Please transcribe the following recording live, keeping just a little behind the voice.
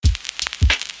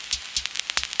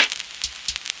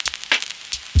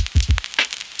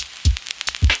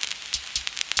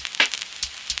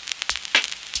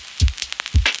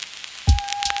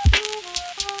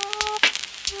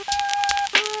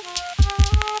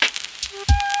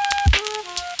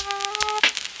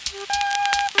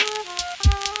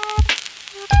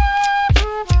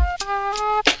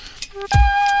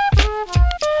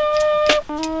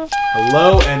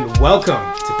Hello and welcome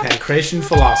to Pancration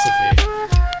Philosophy.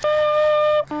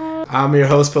 I'm your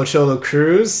host, Pocholo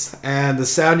Cruz, and the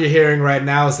sound you're hearing right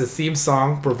now is the theme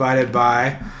song provided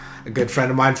by a good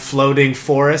friend of mine, Floating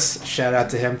Forest. Shout out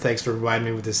to him. Thanks for providing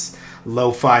me with this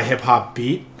lo-fi hip-hop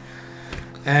beat.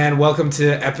 And welcome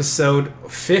to episode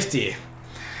 50.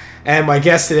 And my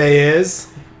guest today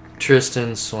is...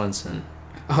 Tristan Swenson.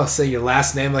 Oh, say your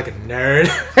last name like a nerd.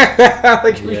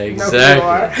 Like yeah,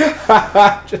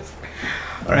 exactly.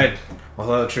 All right. Well,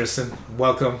 hello, Tristan.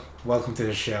 Welcome to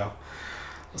the show.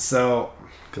 So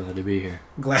glad to be here.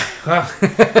 Glad.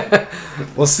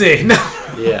 We'll see.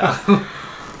 Yeah.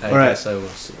 I guess I will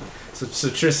see. So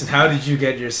Tristan, how did you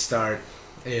get your start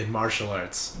in martial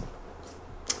arts?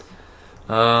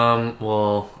 Where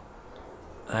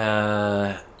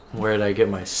did I get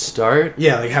my start?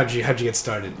 Yeah, like how'd you get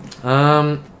started?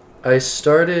 I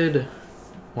started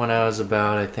when I was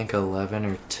about, I think, 11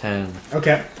 or 10.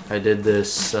 Okay. I did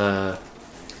this it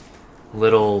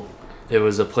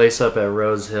was a place up at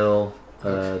Rose Hill,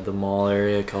 the mall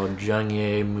area called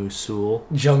Jungye Musul.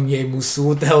 Jungye Musul,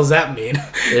 what the hell does that mean?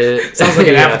 It sounds like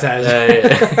an appetizer.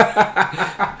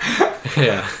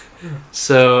 Yeah.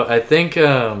 So I think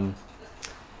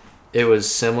it was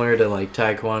similar to like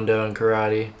Taekwondo and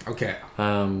karate. Okay.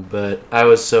 But I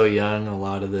was so young, a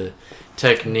lot of the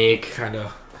technique kind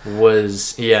of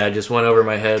was just went over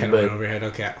my head. Went over your head.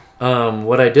 Okay.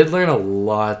 What I did learn a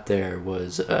lot there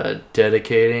was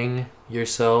dedicating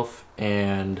yourself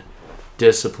and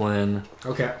discipline.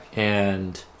 Okay.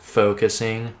 And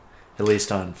focusing, at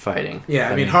least on fighting.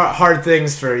 Yeah, I mean hard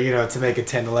things for, to make a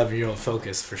 10, 11-year-old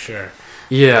focus for sure.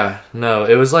 Yeah, no,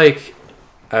 it was like,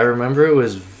 I remember it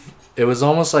was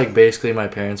almost like basically my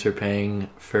parents were paying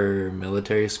for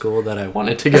military school that I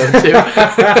wanted to go to.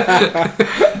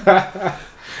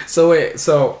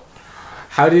 So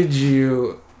how did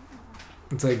you...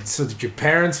 So did your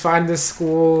parents find this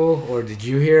school, or did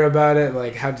you hear about it?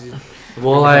 Like, how did you...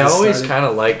 Well, I always kind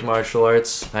of liked martial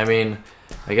arts. I mean,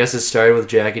 I guess it started with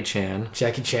Jackie Chan.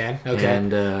 Jackie Chan, okay.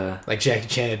 And, like Jackie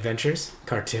Chan Adventures?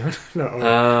 Cartoon?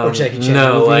 or Jackie Chan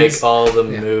no, movies? like all the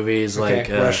movies, okay. like...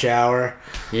 Rush Hour?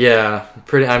 Yeah,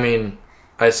 I mean...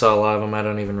 I saw a lot of them. I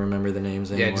don't even remember the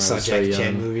names anymore. Yeah, just saw Jackie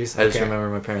Chan movies? I just remember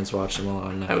my parents watched them a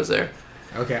lot, and I was there.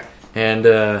 Okay. And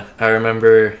I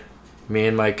remember me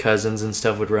and my cousins and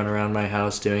stuff would run around my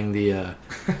house doing the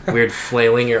weird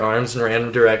flailing your arms in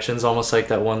random directions, almost like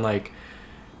that one like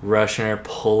Russian or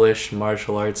Polish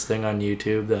martial arts thing on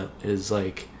YouTube that is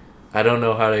like... I don't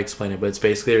know how to explain it, but it's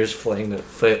basically they're just flailing their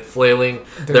arms around.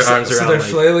 So they're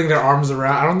flailing their arms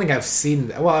around. I don't think I've seen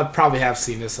that. Well, I probably have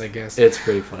seen this, I guess. It's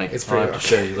pretty funny. I'll have to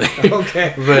show you later.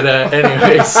 Okay. But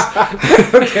anyways.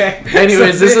 Okay.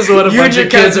 Anyways, this is what a bunch of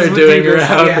kids are doing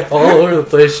around all over the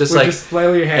place, just like... Just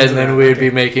flail your hands and then around. we'd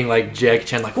be making like Jackie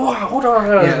Chan, like...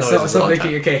 Yeah, so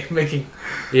making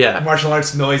yeah, martial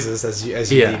arts noises as you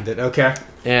deemed it. Okay.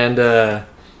 And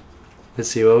let's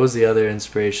see, what was the other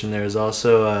inspiration? There was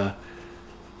also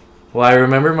I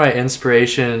remember my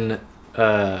inspiration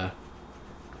to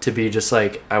be just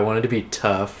like, I wanted to be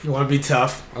tough. You want to be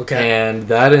tough, okay. And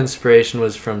that inspiration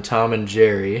was from Tom and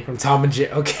Jerry. From Tom and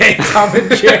Jerry, okay. Tom and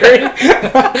Jerry.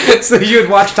 So you would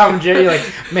watch Tom and Jerry, you're like,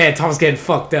 man, Tom's getting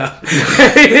fucked up. No,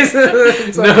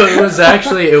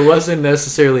 it wasn't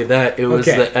necessarily that. It was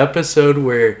the episode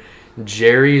where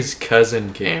Jerry's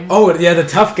cousin came. Oh yeah, the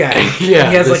tough guy. Yeah,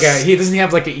 he doesn't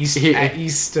have like an East. He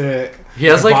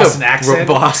has like Boston a accent.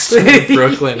 Boston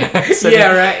Brooklyn accent.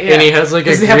 Yeah, right. Yeah. And he has like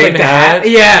a green hat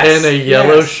and a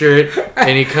yellow shirt,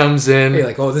 and he comes in. You're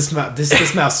like, oh, this mouse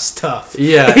is tough.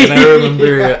 Yeah, and I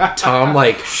remember Tom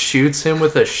like shoots him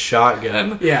with a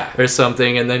shotgun. Yeah. Or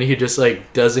something, and then he just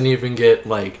like doesn't even get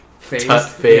like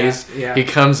phased. Yeah. He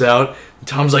comes out.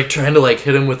 Tom's like trying to like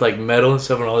hit him with like metal and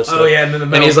stuff and all this stuff. Oh yeah, and then the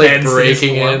metal and he's like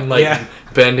breaking in like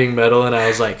bending metal, and I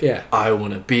was like, I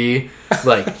want to be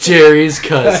like Jerry's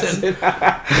cousin.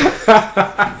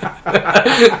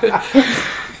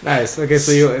 Nice. Okay,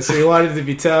 so you wanted to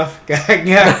be tough.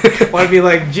 Yeah. Want to be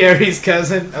like Jerry's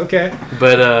cousin. Okay.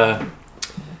 But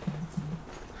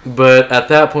at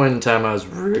that point in time, I was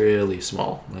really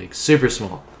small, like super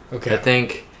small. Okay. I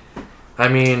think, I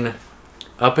mean,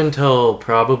 up until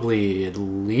probably at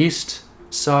least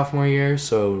sophomore year,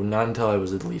 so not until I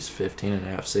was at least 15 and a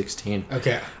half, 16.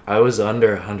 Okay. I was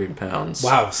under 100 pounds.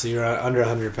 Wow, so you're under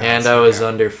 100 pounds. And I was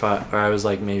under 5, or I was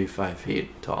like maybe 5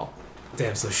 feet tall.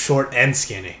 Damn, so short and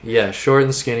skinny. Yeah, short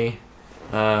and skinny.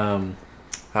 I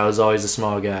was always a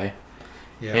small guy.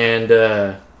 Yeah. And,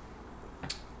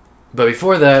 but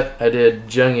before that, I did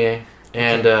Jungye,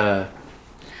 and,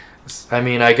 I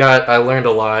mean, I learned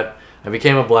a lot. I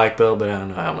became a black belt, but I don't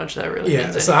know how much that really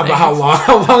means Yeah. So anything. how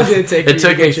long did it take? It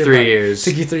took me 3 years.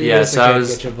 Took you 3 Yeah, years so to I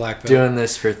was get your black belt. doing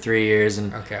this for 3 years,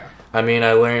 and Okay. I mean,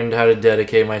 I learned how to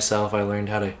dedicate myself. I learned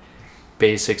how to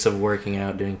basics of working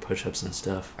out, doing push-ups and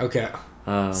stuff. Okay.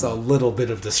 So a little bit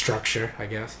of the structure, I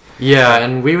guess. Yeah,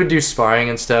 and we would do sparring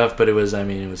and stuff, but it was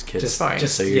kids sparring,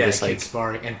 so you're just kid like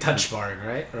sparring and touch sparring,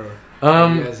 right? Or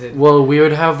you guys hit- well, we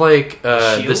would have like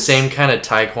the Shields? same kind of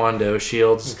taekwondo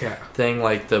shields Okay. thing,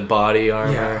 like the body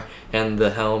armor and the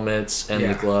helmets and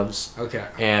the gloves Okay.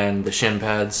 and the shin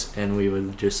pads, and we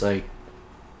would just like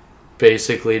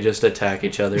basically just attack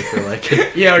each other for like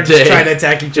a Yeah, or day. just try to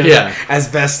attack each other Yeah. as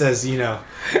best as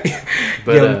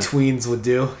But, young tweens would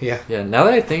do. Yeah. Yeah, now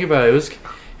that I think about it,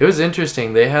 it was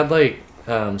interesting. They had like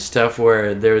stuff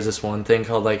where there was this one thing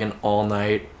called like an all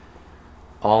night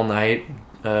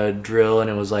drill, and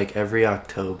it was like every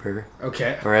October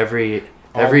Okay. or every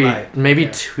night, maybe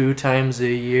yeah. 2 times a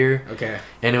year, Okay.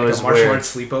 and it Like was a martial where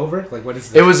arts sleepover. Like what is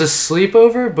this? it was a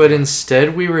sleepover, but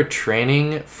instead we were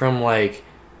training from like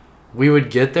we would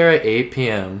get there at 8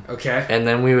 p.m. Okay. and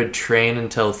then we would train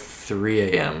until 3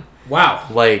 a.m. Wow.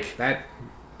 Like That.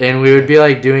 And we would be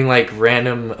like doing like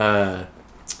random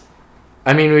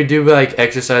I mean, we'd do like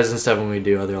exercise and stuff, and we'd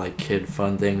do other like kid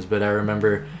fun things, but I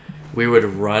remember we would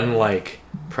run like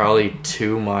probably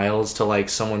 2 miles to like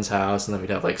someone's house, and then we'd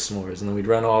have like s'mores, and then we'd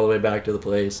run all the way back to the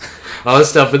place, all this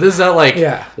stuff. But this is at like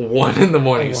 1 in the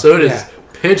morning, so it is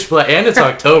pitch black, and it's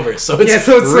October, so it's,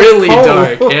 so it's really like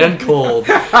dark and cold,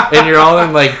 and you're all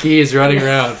in like gis running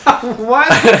around. What?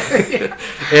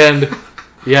 And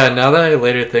yeah, now that I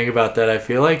later think about that, I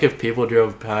feel like if people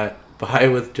drove by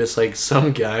with just like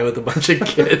some guy with a bunch of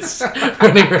kids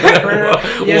running around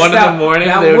at 1 in the morning,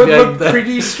 that they would be look like,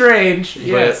 pretty strange.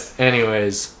 Yes. But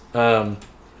anyways, I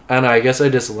don't know. I guess I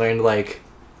just learned like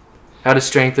how to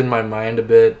strengthen my mind a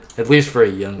bit, at least for a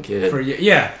young kid.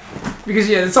 Because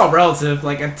it's all relative.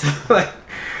 Like,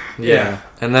 Yeah.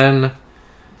 And then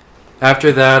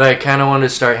after that, I kind of wanted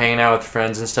to start hanging out with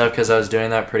friends and stuff because I was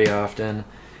doing that pretty often.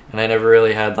 And I never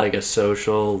really had like a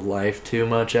social life too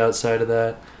much outside of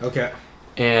that. Okay.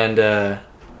 And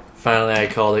finally I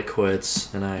called it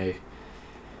quits. And I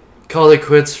called it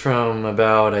quits from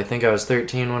about, I think I was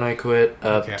 13 when I quit,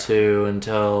 up to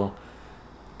until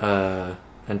I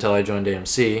joined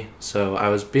AMC. So I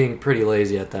was being pretty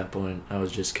lazy at that point. I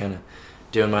was just kind of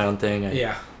doing my own thing.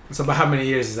 So about how many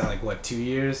years is that? Like what, 2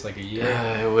 years? Like a year?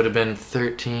 It would have been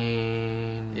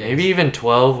 13, maybe even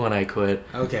 12 when I quit.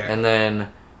 Okay. And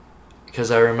then, because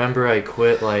I remember I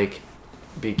quit like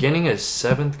beginning of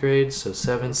 7th grade, so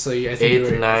 7th, so I think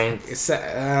 8th, 9th.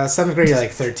 7th grade, you're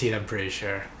like 13, I'm pretty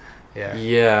sure. Yeah.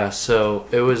 Yeah, so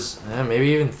it was maybe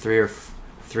even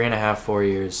 3.5, 4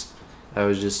 years. I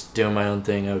was just doing my own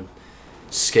thing. I would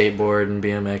skateboard and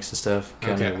BMX and stuff.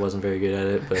 Kind of wasn't very good at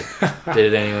it, but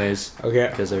did it anyways. Okay.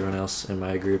 Because everyone else in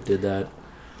my group did that.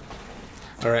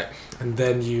 All right, and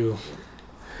then you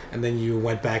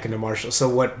went back into martial. So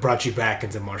what brought you back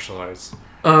into martial arts?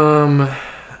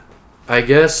 I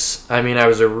guess I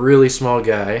was a really small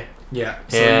guy. Yeah.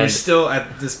 So you're still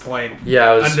at this point. Yeah,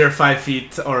 I was under 5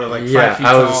 feet or like 5 feet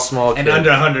I tall. was a small kid. And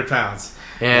under 100 pounds.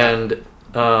 And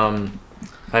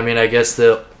I guess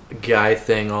the guy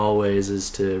thing always is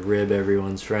to rib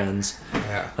everyone's friends.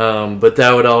 Yeah. But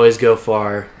that would always go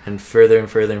far and further and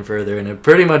further and further, and it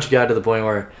pretty much got to the point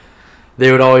where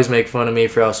they would always make fun of me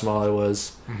for how small I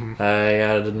was. Mm-hmm. I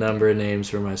had a number of names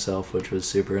for myself, which was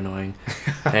super annoying.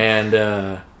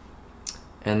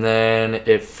 And then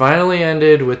it finally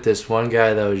ended with this one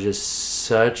guy that was just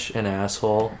such an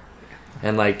asshole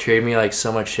and like treated me like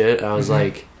so much shit. I was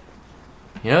like,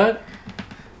 you know what?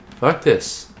 Fuck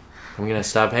this. I'm going to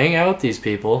stop hanging out with these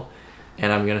people,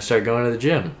 and I'm going to start going to the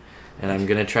gym, and I'm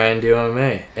going to try and do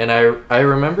MMA. And I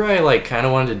remember I like kind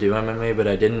of wanted to do MMA, but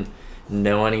I didn't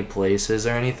know any places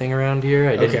or anything around here.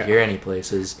 I didn't hear any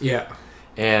places. Yeah.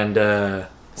 And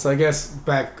so I guess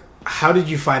how did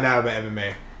you find out about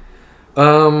MMA?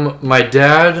 My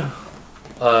dad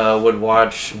would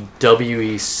watch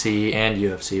WEC and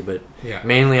UFC, but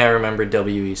mainly I remember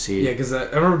WEC. Yeah, because I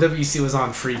remember WEC was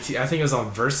on free TV. I think it was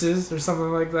on Versus or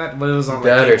something like that, but it was on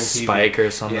that like, or TV. Spike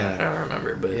or something. I don't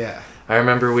remember, but I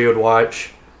remember we would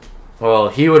watch. Well,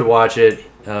 he would watch it.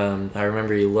 I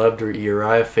remember he loved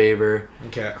Uriah Faber.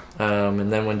 Okay.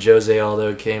 And then when Jose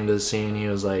Aldo came to the scene, he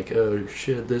was like, "Oh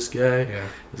shit, this guy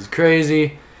is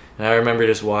crazy." And I remember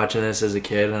just watching this as a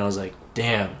kid, and I was like,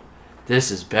 "Damn,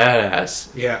 this is badass."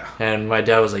 Yeah. And my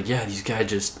dad was like, "Yeah, these guys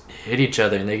just hit each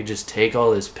other, and they could just take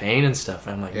all this pain and stuff."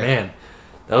 And I'm like, "Man,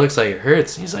 that looks like it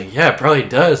hurts." And he's like, "Yeah, it probably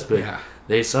does, but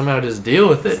they somehow just deal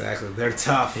with it. Exactly. They're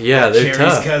tough. Yeah, like they're Jerry's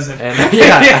tough. cousin. And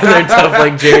they're tough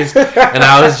like Jerry's. And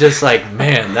I was just like,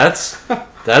 man,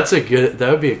 that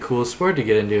would be a cool sport to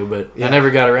get into, but I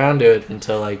never got around to it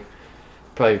until like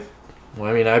I'd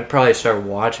probably start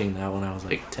watching that when I was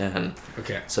like 10.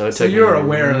 Okay. So it took me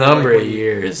a number of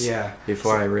years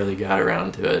before I really got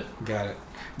around to it. Got it.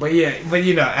 But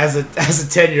as a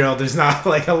 10-year-old, there's not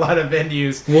like a lot of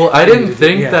venues. Well, I didn't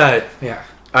think that. Yeah.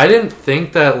 I didn't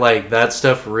think that like that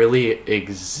stuff really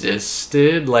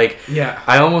existed. Like,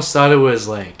 I almost thought it was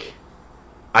like,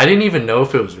 I didn't even know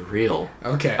if it was real.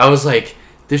 Okay. I was like,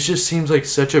 this just seems like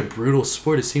such a brutal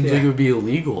sport. It seems like it would be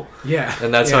illegal. Yeah.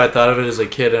 And that's how I thought of it as a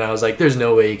kid. And I was like, there's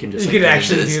no way you can just. You could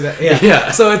actually do that. Yeah.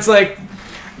 Yeah. So it's like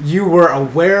you were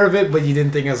aware of it, but you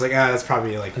didn't think it was like, that's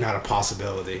probably like not a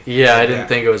possibility. Yeah, I didn't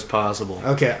think it was possible.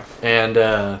 Okay. And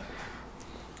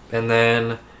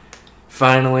then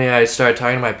finally I started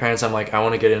talking to my parents. I'm like, I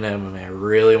want to get into MMA. I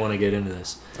really want to get into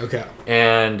this. Okay.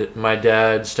 And my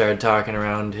dad started talking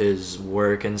around his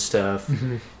work and stuff,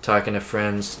 talking to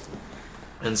friends.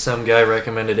 And some guy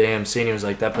recommended AMC, and he was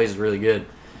like, that place is really good.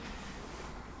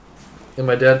 And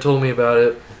my dad told me about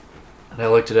it, and I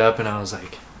looked it up, and I was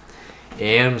like,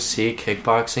 AMC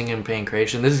Kickboxing and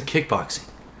Pancration? This is kickboxing.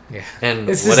 Yeah. And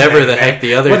whatever the heck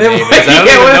the other name is. I don't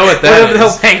even know what that whatever the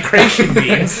hell pancration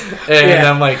means. And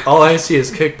I'm like, all I see is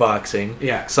kickboxing.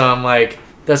 Yeah. So I'm like,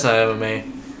 that's not MMA.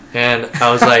 And I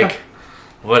was like,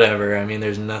 whatever. I mean,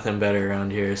 there's nothing better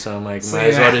around here. So I'm like, might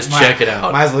as well just check it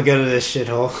out. Might as well go to this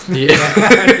shithole. Yeah.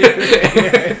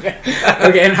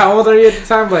 Okay, and how old are you at the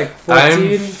time? Like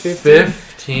 14, 15?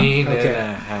 15 and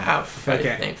a half, I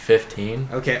think. 15.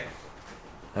 Okay.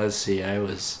 Let's see, it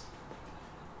was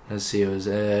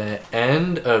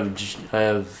end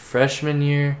of freshman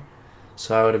year,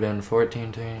 so I would have been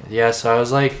 14, 13. Yeah, so I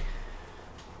was like,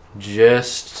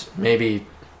 just maybe,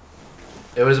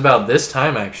 it was about this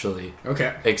time actually.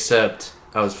 Okay. Except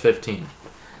I was 15.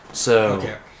 So,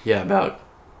 yeah, about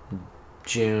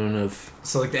June of...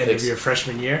 So like the end of your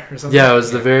freshman year or something? Yeah, it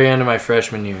was the very end of my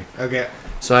freshman year. Okay.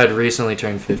 So I had recently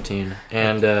turned 15,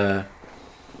 and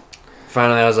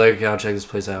finally I was like, okay, I'll check this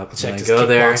place out. Check and this I go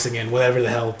there. Kickboxing and whatever the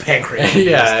hell pancreas is.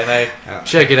 Yeah, and I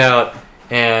check it out,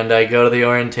 and I go to the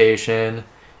orientation,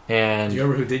 and... Do you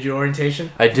remember who did your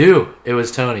orientation? I do. It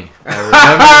was Tony. I remember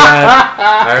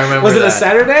that. I remember Was it that. a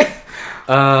Saturday?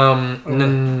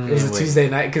 It was a Tuesday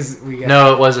night because we got...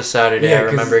 No, it was a Saturday. Yeah, I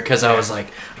remember because I was like,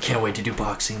 I can't wait to do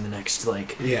boxing the next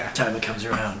time it comes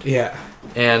around. Yeah.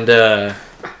 And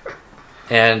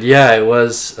yeah, it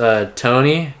was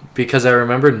Tony, because I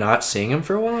remember not seeing him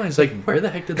for a while. I was like, where the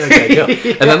heck did that guy go?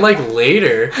 And then like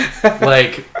later,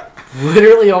 like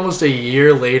literally almost a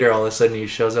year later, all of a sudden he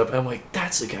shows up. I'm like,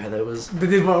 that's the guy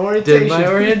that did my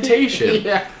orientation.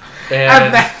 Yeah. And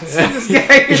I've never seen this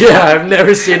guy. Yeah, I've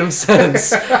never seen him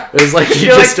since. It was like he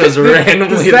just was randomly.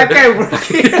 Does that guy work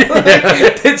here?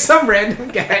 Like, did some random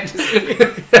guy just...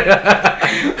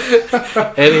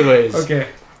 Anyways. Okay.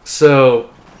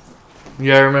 So,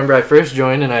 yeah, I remember I first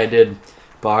joined and I did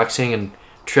boxing, and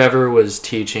Trevor was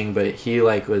teaching, but he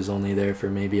like was only there for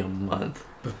maybe a month.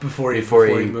 Before he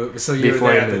moved. So you were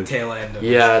there at the tail end of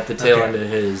at the tail end of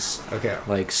his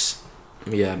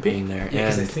being there. Yeah,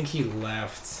 because I think he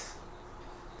left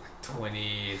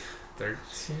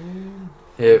 2013.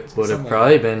 It would have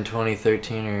probably been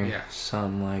 2013 or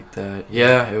something like that.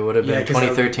 Yeah, it would have been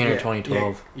 2013 or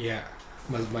 2012. Yeah.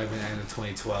 Might have been end of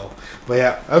 2012. But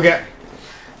yeah, okay.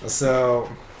 So...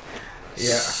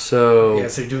 Yeah. So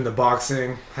you're doing the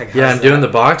boxing. I'm doing the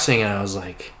boxing, and I was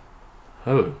like,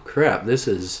 "Oh crap, this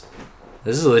is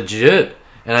legit."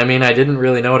 And I mean, I didn't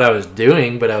really know what I was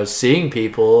doing, but I was seeing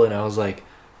people, and I was like,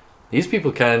 "These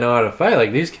people kind of know how to fight.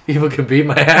 Like these people can beat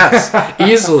my ass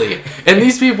easily." And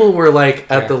these people were like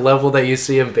at the level that you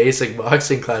see in basic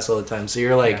boxing class all the time. So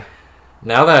you're like,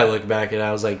 now that I look back at it,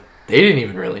 I was like, they didn't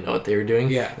even really know what they were doing.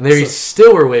 Yeah. And they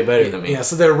still were way better than me. Yeah,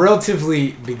 so they're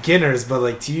relatively beginners, but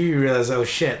like to you realize, oh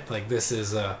shit, like this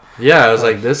is yeah, I was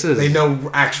like, this is... They know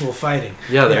actual fighting.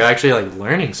 Yeah, they're actually like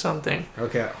learning something.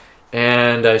 Okay.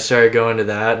 And I started going to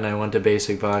that, and I went to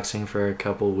basic boxing for a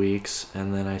couple weeks,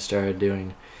 and then I started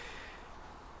doing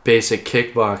basic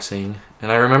kickboxing.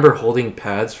 And I remember holding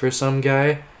pads for some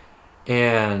guy,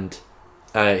 and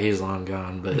he's long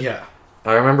gone, but... Yeah.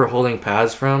 I remember holding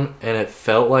pads for him, and it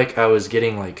felt like I was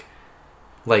getting like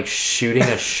shooting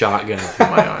a shotgun through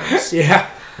my arms. Yeah.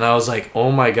 And I was like,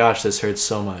 oh my gosh, this hurts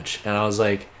so much. And I was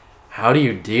like, how do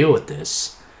you deal with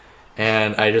this?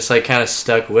 And I just like kind of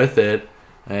stuck with it.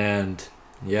 And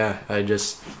yeah, I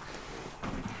don't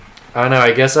know,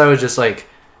 I guess I was just like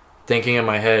thinking in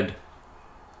my head,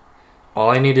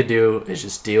 all I need to do is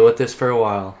just deal with this for a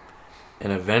while.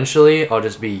 and eventually I'll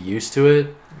just be used to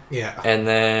it. Yeah. And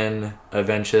then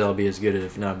eventually I'll be as good,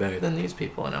 if not better, than these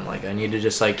people. And I'm like, I need to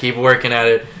just like keep working at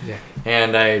it. Yeah.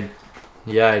 And I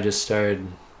just started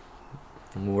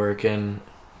working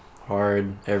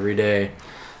hard every day.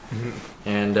 Mm-hmm.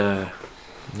 And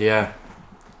yeah,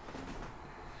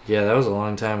 that was a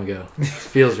long time ago. It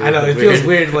feels really I know it weird. feels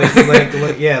weird.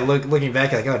 Looking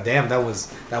back, like, oh damn, that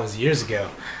was years ago.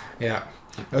 Yeah.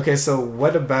 Okay, so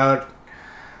what about?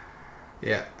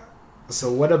 Yeah.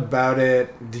 So what about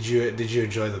it? Did you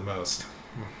enjoy the most?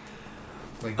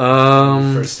 Like when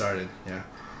you first started. Yeah.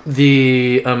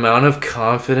 The amount of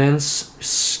confidence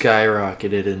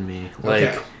skyrocketed in me. Like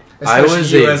okay.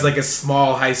 Especially as like a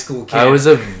small high school kid. I was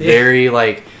a very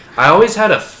like. I always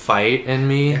had a fight in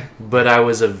me, but I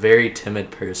was a very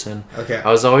timid person. Okay. I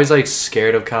was always like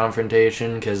scared of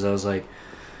confrontation because I was like,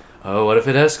 oh, what if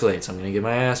it escalates? I'm gonna get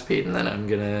my ass beat and then I'm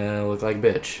gonna look like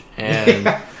bitch. And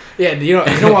yeah, you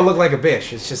don't want to look like a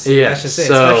bitch. It's just that's just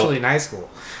it, especially in high school.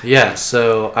 Yeah,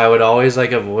 so I would always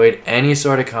like avoid any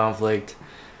sort of conflict.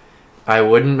 I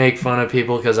wouldn't make fun of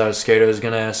people because I was scared it was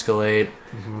gonna escalate.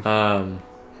 Mm-hmm.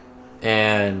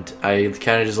 And I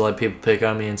kind of just let people pick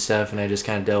on me and stuff, and I just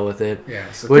kind of dealt with it.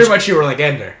 Yeah, so pretty much you were like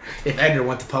Ender, if Ender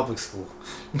went to public school.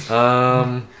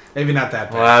 Maybe not that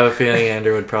bad. Well, I have a feeling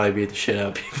Ender would probably beat the shit out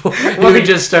of people. He would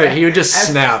just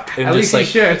snap. And at just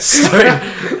least he should.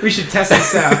 Start. We should test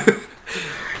this out.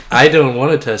 I don't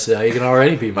want to test it out. You can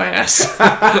already beat my ass.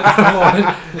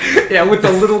 Yeah, with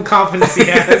the little confidence he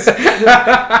has.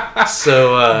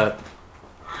 So,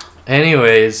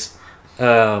 anyways,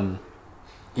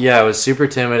 yeah, I was super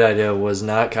timid. I was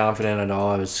not confident at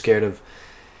all. I was scared of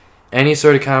any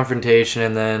sort of confrontation,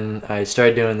 and then I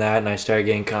started doing that, and I started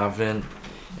getting confident,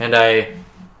 and I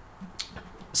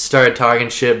started talking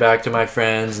shit back to my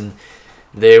friends, and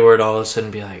they would all of a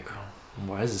sudden be like,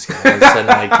 why is this guy all of a sudden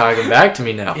like talking back to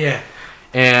me now? Yeah.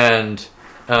 And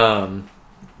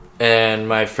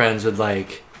my friends would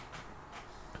like,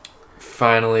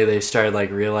 finally they started like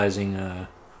realizing,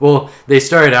 they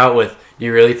started out with, do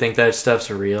you really think that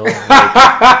stuff's real?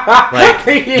 Like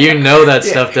Yeah. You know that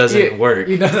stuff doesn't work.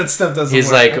 You know that stuff doesn't work.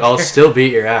 He's like, I'll still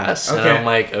beat your ass. Okay. And I'm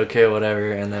like, okay,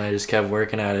 whatever. And then I just kept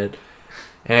working at it.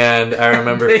 And I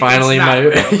remember finally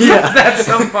yeah, that's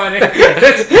so funny.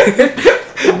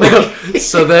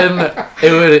 So then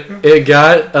it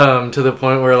got to the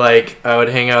point where like I would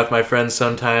hang out with my friends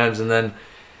sometimes, and then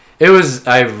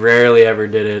I rarely ever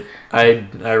did it. I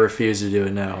refuse to do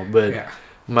it now, but yeah.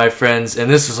 My friends, and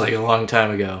this was like a long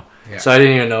time ago, yeah. So I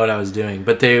didn't even know what I was doing,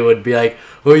 but they would be like,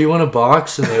 oh, you want to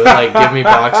box? And they would like give me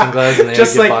boxing gloves, and they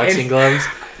just would give like boxing gloves.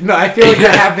 No, I feel like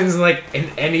that happens like in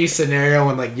any scenario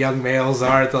when like young males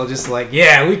are, they'll just like,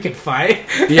 yeah, we can fight.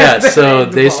 Yeah, so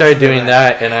they started doing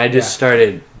that, and I just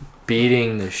started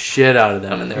beating the shit out of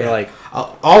them, and they were like,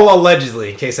 all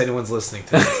allegedly, in case anyone's listening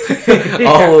to this.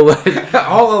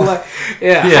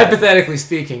 Yeah, hypothetically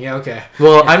speaking, yeah, okay.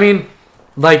 Well, I mean,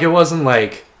 like, it wasn't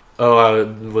like, oh, I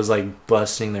was like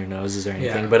busting their noses or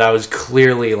anything, but I was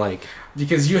clearly like,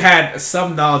 because you had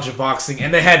some knowledge of boxing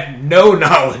and they had no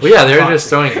knowledge. Well, yeah, they were just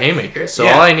throwing haymakers, so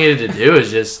all I needed to do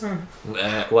is just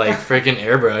like freaking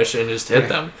airbrush and just hit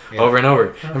them over and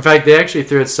over. In fact, they actually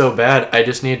threw it so bad, I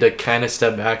just needed to kind of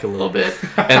step back a little bit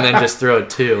and then just throw a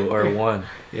 2 or a 1.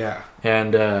 Yeah.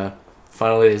 And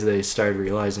finally they started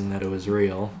realizing that it was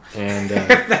real, and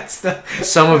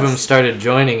some some of them started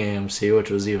joining AMC,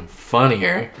 which was even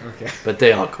funnier. Okay. But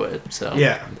they all quit, so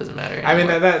yeah, it doesn't matter anymore. I mean,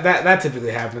 that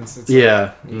typically happens. It's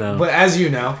no. But as you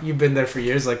know, you've been there for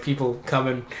years. Like, people come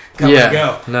and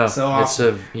go. No, so it's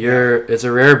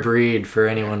a rare breed for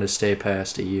anyone to stay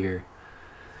past a year.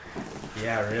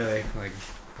 Yeah, really.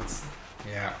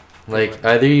 Like,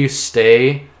 either you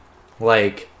stay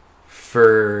like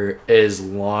for as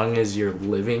long as you're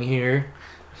living here,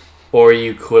 or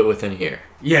you quit within a year.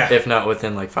 Yeah. If not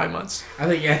within like 5 months. I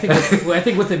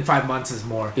think within 5 months is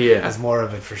more. Yeah. Is more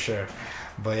of it for sure.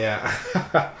 But yeah.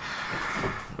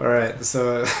 All right.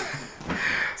 So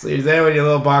you're there with your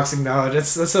little boxing knowledge. That's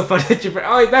so funny that you.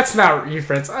 Oh, that's not your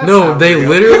friends. No, they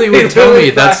literally would tell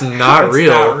me that's not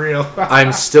real. Not real.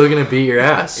 I'm still gonna beat your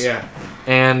ass. Yeah.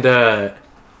 And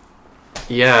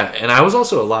yeah, and I was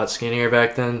also a lot skinnier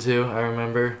back then too, I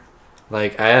remember.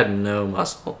 Like, I had no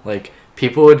muscle. Like,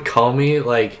 people would call me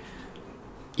like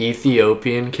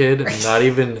Ethiopian kid, not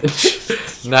even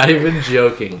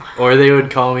joking. Or they would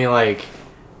call me like,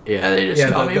 they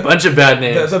just call me a bunch of bad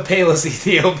names. The palest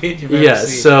Ethiopian you've ever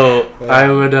seen. So I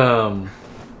would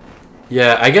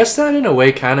I guess that in a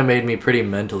way kind of made me pretty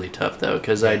mentally tough though,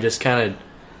 because I just kind of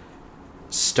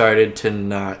started to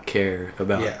not care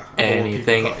about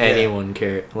anything anyone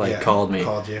called me.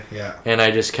 Called you, yeah. And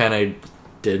I just kind of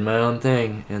did my own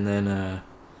thing, and then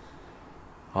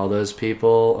all those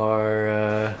people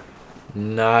are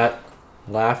not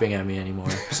laughing at me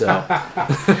anymore. So,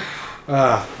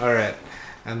 all right.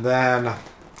 And then,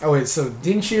 oh wait, so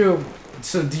did you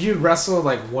wrestle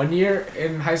like 1 year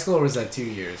in high school, or was that 2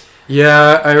 years?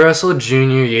 yeah, I wrestled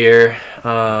junior year.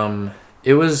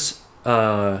 It was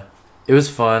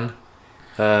fun.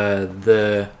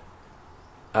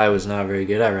 I was not very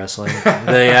good at wrestling.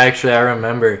 I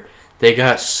remember they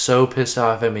got so pissed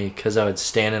off at me because I would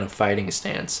stand in a fighting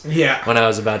stance. Yeah. When I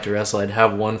was about to wrestle, I'd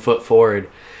have 1 foot forward.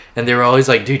 And they were always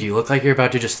like, dude, you look like you're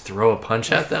about to just throw a punch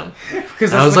at them.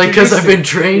 And I was like, because I've been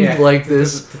trained like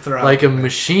this, like a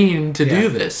machine to do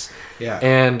this. Yeah.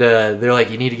 And they're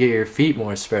like, you need to get your feet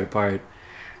more spread apart.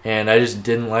 And I just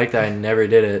didn't like that. I never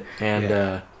did it.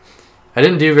 And I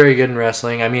didn't do very good in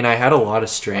wrestling. I mean, I had a lot of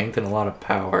strength and a lot of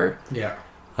power. Yeah.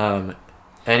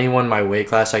 Anyone in my weight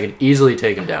class, I could easily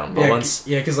take them down. But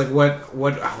because like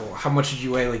how much did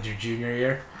you weigh like your junior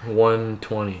year?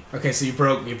 120. Okay, so you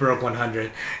broke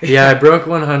 100. Yeah, I broke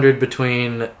 100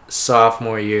 between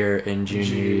sophomore year and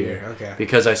junior year. Okay.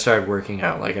 Because I started working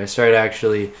out. Like, I started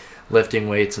actually lifting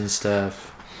weights and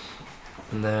stuff.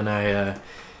 And then I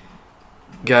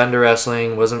got into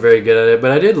wrestling. Wasn't very good at it.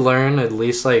 But I did learn at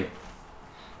least, like,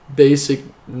 basic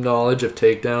knowledge of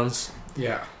takedowns.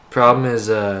 Yeah. Problem is,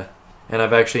 and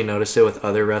I've actually noticed it with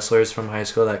other wrestlers from high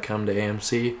school that come to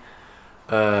AMC,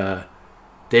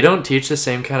 they don't teach the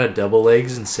same kind of double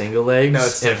legs and single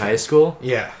legs in high school.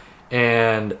 Yeah.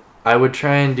 And I would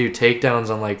try and do takedowns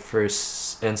on, like, for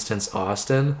instance,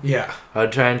 Austin. Yeah. I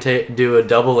would try and do a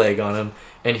double leg on him,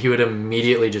 and he would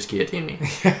immediately just guillotine me.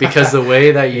 Because the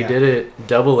way that you did it,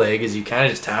 double leg, is you kind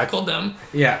of just tackled them.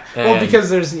 Yeah. Well, because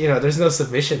there's no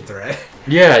submission threat.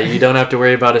 Yeah, you don't have to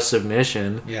worry about a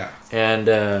submission. Yeah. And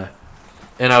I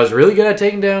was really good at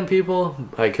taking down people.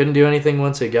 I couldn't do anything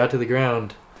once it got to the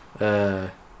ground.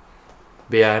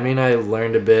 But yeah, I mean, I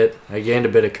learned a bit. I gained a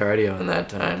bit of cardio in that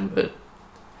time, but...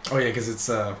 Oh, yeah, because it's...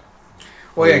 it's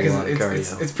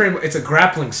pretty much... It's a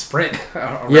grappling sprint.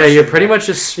 Yeah, you're pretty much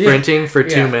just sprinting for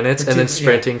 2 minutes and then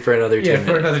sprinting for another 2 minutes.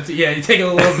 For another you take a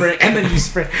little break and then you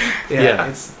sprint. Yeah.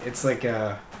 It's like...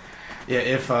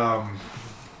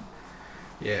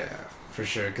 for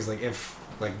sure. Because, like, if,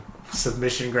 like,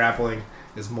 submission grappling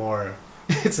is more...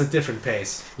 It's a different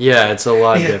pace. Yeah, it's a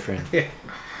lot different. Yeah.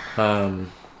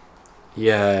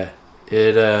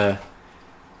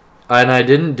 And I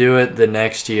didn't do it the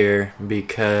next year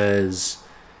because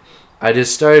I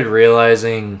just started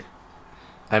realizing,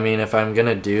 I mean, if I'm going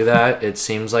to do that, it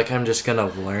seems like I'm just going to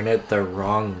learn it the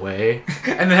wrong way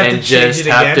and have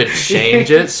to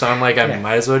change it. So I'm like, I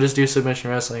might as well just do submission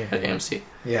wrestling at AMC.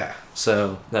 Yeah.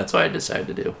 So that's what I decided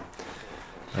to do.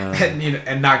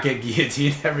 And not get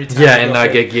guillotined every time. Yeah, and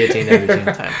not get guillotined every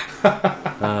single time.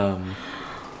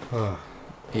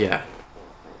 Yeah.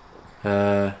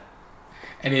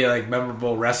 Any like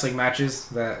memorable wrestling matches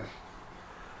that?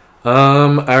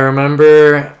 I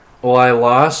remember. Well, I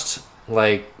lost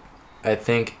like I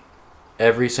think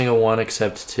every single one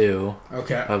except 2.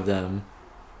 Okay. Of them.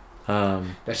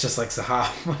 That's just like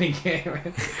Sahab when he came.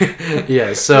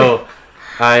 Yeah. So,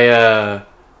 I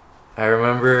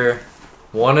remember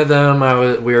one of them.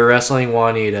 We were wrestling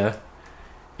Juanita,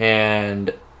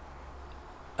 and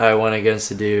I went against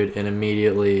the dude and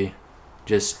immediately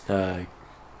just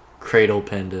cradle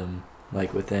pinned him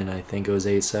like within, I think it was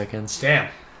 8 seconds. Damn,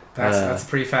 that's a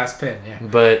pretty fast pin. Yeah.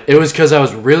 But it was because I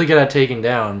was really good at taking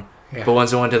down. Yeah. But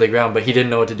once it went to the ground, but he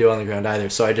didn't know what to do on the ground either,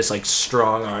 so I just like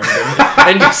strong armed him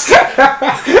and just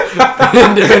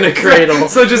pinned him in a cradle.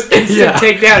 So just instant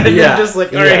takedown and then just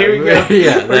like, all right, here we go.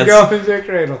 Yeah, we're going into a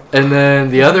cradle. And then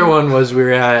the other one was we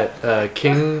were at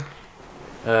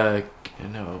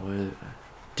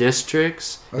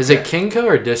Districts. Okay. Is it Kingco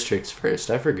or Districts first?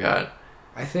 I forgot.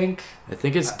 I think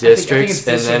it's Districts,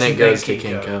 and then it goes to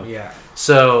Kingco. Yeah.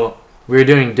 So we were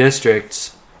doing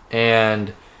Districts,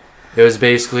 and it was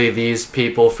basically these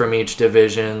people from each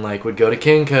division like would go to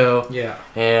Kingco. Yeah.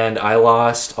 And I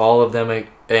lost all of them, I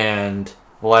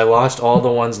lost all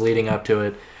the ones leading up to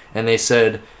it, and they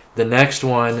said the next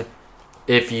one,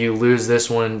 if you lose this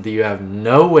one, you have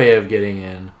no way of getting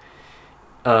in.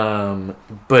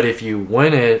 But if you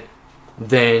win it,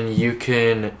 then you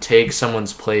can take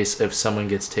someone's place if someone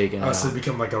gets taken out. So it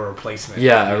become like a replacement.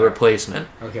 Yeah, a replacement.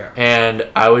 Okay. And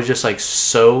I was just like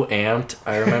so amped.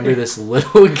 I remember this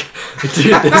little dude,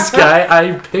 this guy,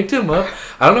 I picked him up.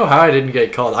 I don't know how I didn't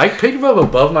get called. I picked him up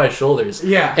above my shoulders.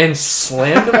 Yeah. And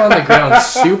slammed him on the ground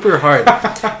super hard.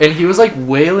 And he was like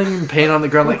wailing in pain on the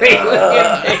ground, like,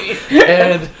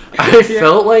 and I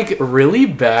felt like really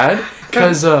bad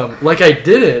because like I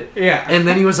did it, and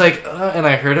then he was like, and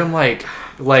I heard him like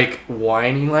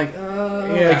whining like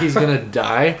he's gonna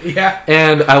die,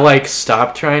 and I like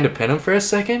stopped trying to pin him for a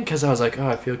second because I was like,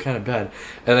 I feel kind of bad,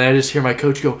 and then I just hear my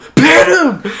coach go, pin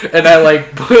him, and I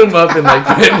like put him up and like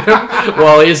pinned him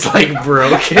while he's like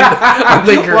broken on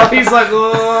the ground. While he's like,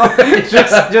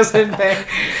 just in pain.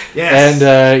 Yes. And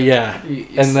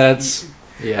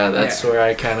and that's where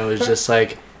I kind of was just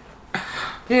like,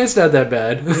 it's not that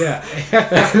bad.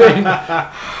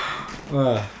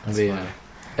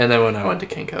 And then when I went to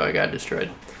Kinko, I got destroyed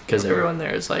because everyone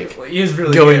there is like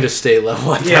really going to state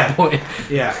level at that point.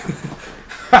 Yeah.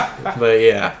 But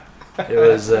yeah, it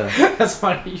was. That's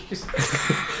funny.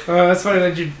 That's funny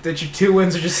that your 2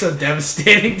 wins are just so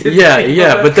devastating.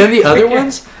 But then the other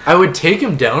ones, I would take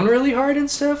them down really hard and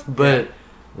stuff. But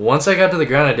once I got to the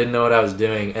ground, I didn't know what I was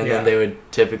doing, and then they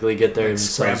would typically get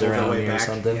themselves around me or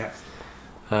something.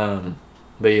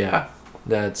 But yeah,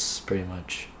 that's pretty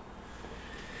much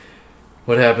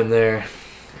what happened there.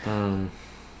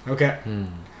 Okay.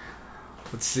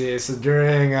 Let's see. So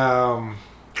during, I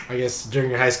guess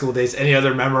during your high school days, any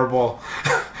other memorable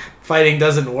fighting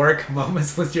doesn't work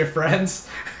moments with your friends?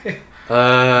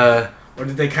 Or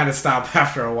did they kind of stop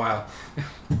after a while?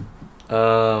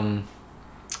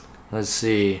 Let's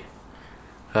see.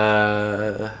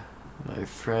 My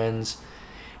friends.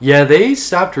 Yeah, they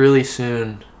stopped really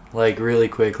soon. Like, really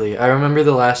quickly. I remember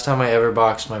the last time I ever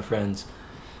boxed my friends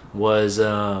was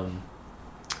the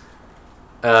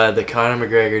Conor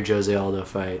McGregor Jose Aldo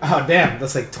fight. Oh damn,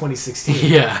 that's like 2016.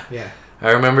 Yeah.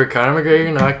 I remember Conor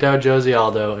McGregor knocked out Jose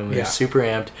Aldo, and we were super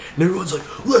amped. And everyone's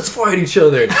like, "Let's fight each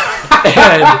other!" and hey,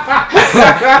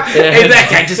 that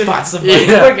guy just fought somebody.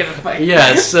 We're gonna fight.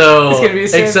 Yeah. So it's gonna be the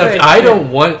same except thing. I don't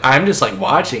want. I'm just like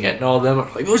watching it, and all of them are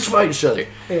like, "Let's fight each other."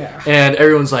 Yeah. And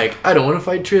everyone's like, "I don't want to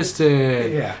fight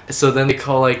Tristan." Yeah. So then they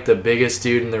call like the biggest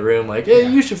dude in the room, like,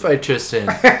 "Hey, you should fight Tristan."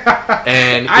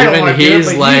 And even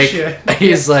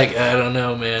he's like, "I don't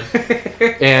know, man."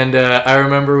 And I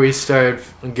remember we started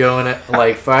going at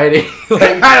like fighting,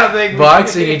 like I don't think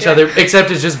boxing each other,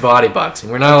 except it's just body boxing.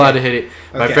 We're not allowed to hit it.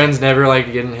 My friends never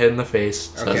liked getting hit in the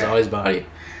face, so it's always body.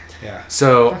 Yeah.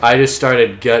 So I just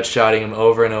started gut shotting him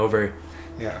over and over.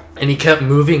 Yeah. And he kept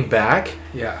moving back.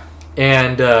 Yeah.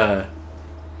 And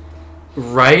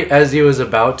right as he was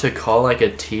about to call like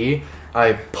a T,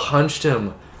 I punched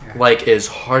him like as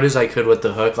hard as I could with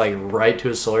the hook, like right to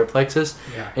his solar plexus.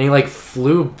 Yeah. And he like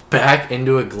flew back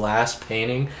into a glass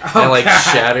painting and like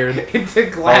shattered into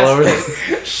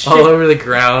glass all over the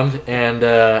ground. And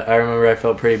I remember I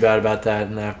felt pretty bad about that.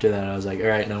 And after that, I was like, all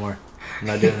right, no more. I'm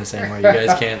not doing this anymore. You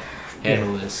guys can't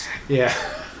handle this. Yeah.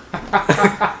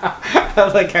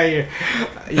 I like how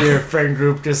your friend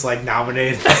group just like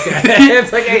nominated that guy.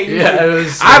 It's like, hey,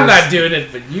 I'm not doing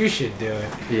it, but you should do it.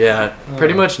 Yeah,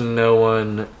 pretty much no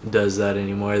one does that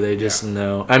anymore. They just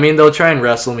know. I mean, they'll try and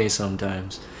wrestle me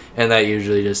sometimes, and that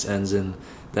usually just ends in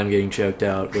them getting choked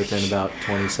out within about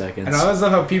 20 seconds. And I always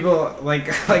love how people like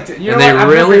to, you and know they what?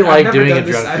 really like doing a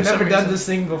drunk. I've never done this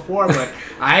thing before, but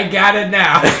I got it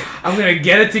now. I'm gonna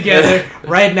get it together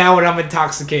right now when I'm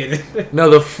intoxicated. No,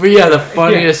 the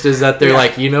funniest is that they're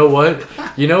like, you know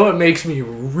what makes me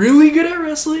really good at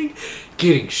wrestling?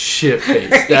 Getting shit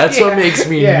faced. That's what makes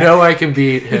me know I can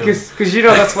beat him. Because you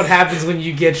know that's what happens when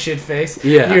you get shit faced.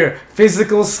 Yeah. Your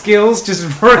physical skills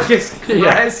just work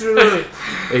rise through the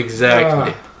roof.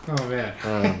 Exactly. Oh man.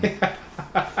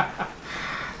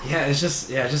 It's just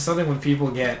something when people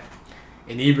get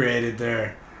inebriated,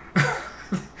 their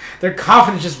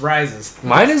confidence just rises.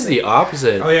 Mine is the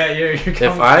opposite. Oh yeah, you're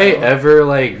if I ever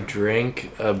like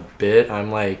drink a bit, I'm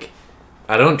like,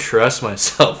 I don't trust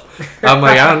myself. I'm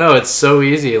like, I don't know. It's so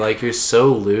easy. Like, you're so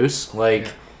loose.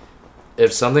 Like,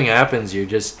 if something happens, you're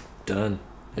just done.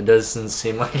 It doesn't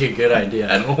seem like a good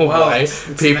idea. I don't know why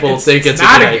people think it's a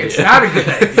good idea. It's not a good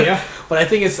idea. But I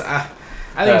think it's. I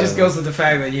think it just goes with the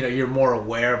fact that you're more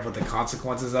aware of what the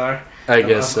consequences are. I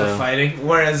guess of fighting.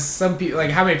 Whereas some people,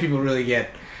 like, how many people really get,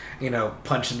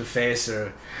 punched in the face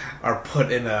or are put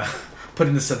in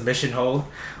the submission hold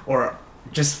or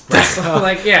just wrestle.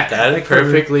 That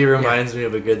perfectly reminds me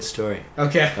of a good story.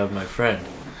 Okay. Of my friend.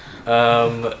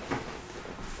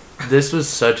 This was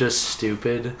such a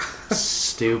stupid,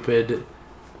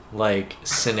 like,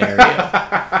 scenario.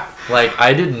 Like,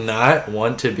 I did not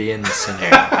want to be in this scenario.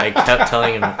 I kept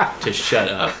telling him to shut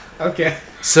up. Okay.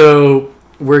 So,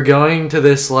 we're going to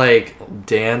this, like,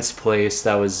 dance place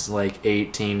that was, like,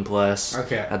 18 plus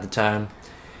at the time.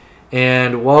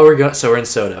 And while we're going... So, we're in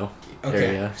Soto.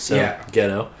 area, so Yeah.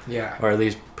 ghetto, Yeah. or at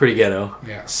least pretty ghetto.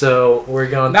 Yeah. So we're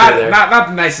going Not through there. not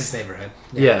the nicest neighborhood.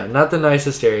 Yeah, not the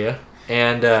nicest area.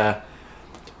 And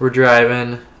we're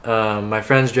driving. My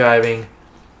friend's driving.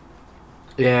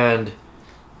 And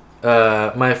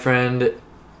my friend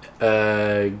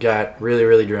got really,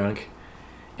 really drunk.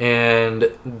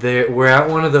 And we're at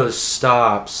one of those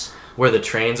stops where the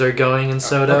trains are going in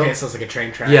Soto. Okay, so it's like a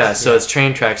train track. Yeah, so it's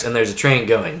train tracks, and there's a train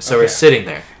going. So we're sitting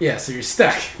there. Yeah, so you're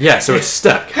stuck. Yeah, so we're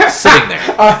stuck, sitting there.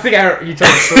 Oh, I think you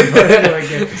told the story. But anyway,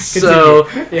 continue. So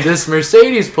this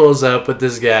Mercedes pulls up with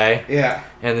this guy Yeah.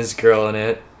 and this girl in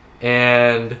it,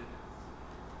 and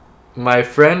my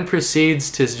friend proceeds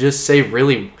to just say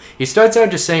he starts out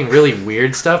just saying really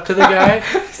weird stuff to the guy,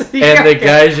 and the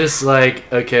guy's just like,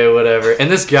 okay, whatever.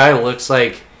 And this guy looks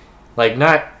like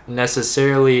not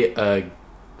necessarily a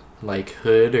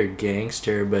hood or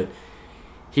gangster, but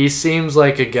he seems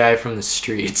like a guy from the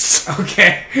streets.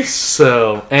 Okay.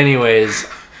 So, anyways,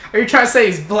 Are you trying to say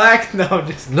he's black? No,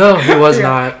 no, he was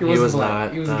not. He was black.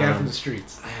 not. He was a guy from the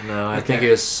streets. No, I think he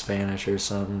was Spanish or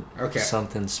something. Okay.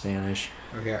 Something Spanish.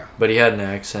 Okay. But he had an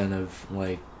accent of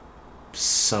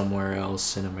somewhere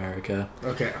else in America.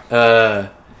 Okay.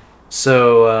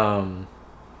 So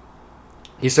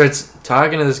he starts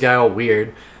talking to this guy all weird,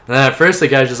 and then at first the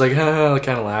guy's just like, kind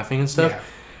of laughing and stuff. Yeah.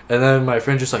 And then my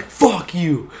friend just like, fuck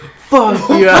you out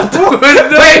the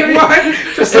window. Wait, what?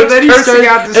 Just And then he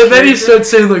stranger? starts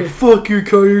saying like, fuck your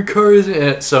car isn't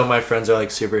it? So my friends are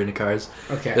like super into cars.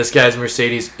 Okay. This guy's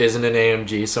Mercedes isn't an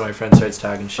AMG, so my friend starts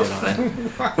talking shit on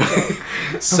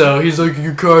it. So he's like,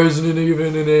 your car isn't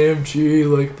even an AMG,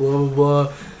 like blah blah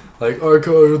blah. Like, our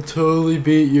car will totally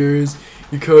beat yours.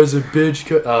 Your car's a bitch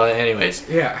car. Anyways.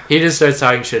 Yeah. He just starts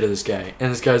talking shit to this guy. And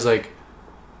this guy's like,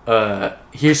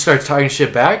 he starts talking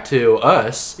shit back to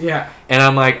us. Yeah. And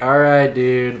I'm like, alright,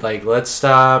 dude, let's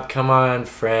stop. Come on,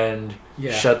 friend.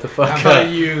 Yeah. Shut the fuck How up. about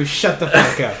you shut the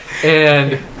fuck up?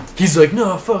 And he's like,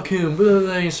 no, fuck him. Blah, blah,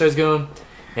 blah. He starts going.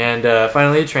 And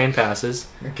finally, a train passes.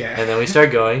 Okay. And then we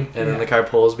start going. And then the car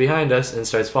pulls behind us and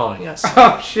starts following us.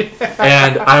 Oh, shit.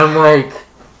 And I'm like...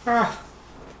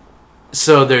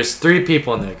 So there's 3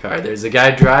 people in that car. There's the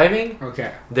guy driving.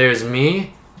 Okay. There's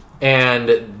me.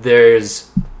 And there's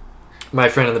my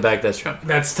friend in the back that's drunk.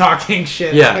 That's talking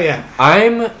shit. Yeah. Oh, yeah.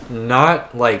 I'm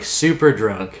not, super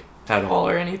drunk at all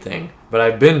or anything. But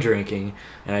I've been drinking.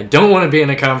 And I don't want to be in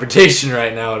a confrontation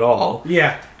right now at all.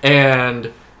 Yeah.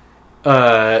 And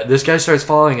this guy starts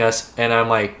following us. And I'm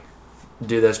like,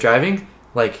 dude, that's driving?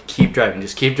 Keep driving.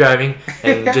 Just keep driving.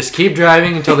 And just keep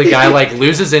driving until the guy,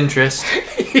 loses interest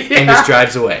and just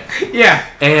drives away. Yeah.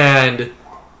 And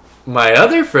my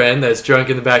other friend that's drunk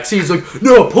in the back seat is like,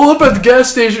 no, pull up at the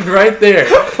gas station right there.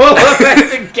 Pull up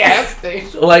at the gas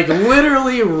station.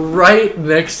 Literally right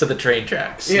next to the train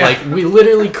tracks. Yeah. We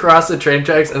literally cross the train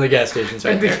tracks and the gas station's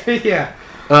right there. Yeah.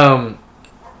 I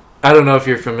don't know if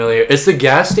you're familiar. It's the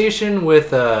gas station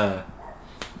with, or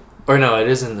no, it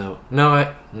isn't though.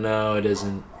 No, it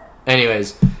isn't.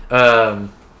 Anyways,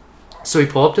 so we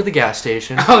pull up to the gas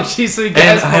station. Oh, jeez, so and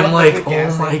I'm like,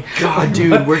 oh my god,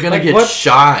 dude, we're gonna get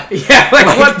shot. Yeah,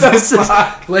 what the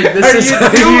fuck? This is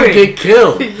how you get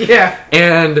killed. Yeah.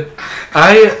 And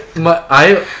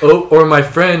my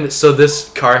friend, so this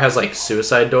car has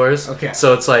suicide doors. Okay.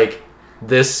 So it's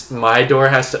my door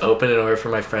has to open in order for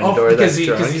my friend's door because that's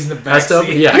drunk. he's in the back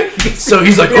seat. Yeah. So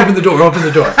he's like, open the door.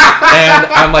 And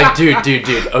I'm like,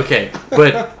 dude, okay.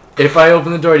 But if I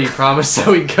open the door, do you promise that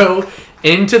we go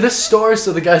into the store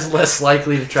so the guy's less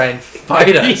likely to try and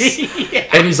fight us? Yeah.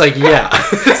 And he's like, yeah.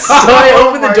 So I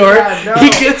open the door. God, no. He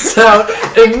gets out,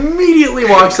 immediately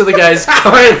walks to the guy's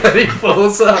car, and then he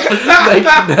pulls up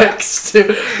next to,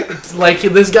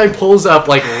 this guy pulls up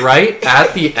right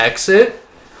at the exit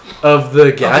of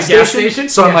the gas station.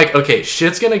 So I'm like, okay,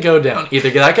 shit's gonna go down.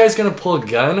 Either that guy's gonna pull a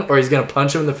gun or he's gonna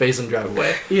punch him in the face and drive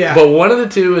away. Yeah. But one of the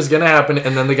two is gonna happen,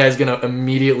 and then the guy's gonna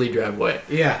immediately drive away.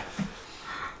 Yeah.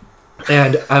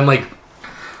 And I'm like,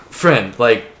 friend,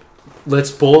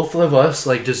 let's both of us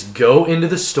just go into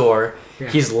the store. Yeah.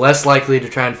 He's less likely to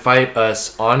try and fight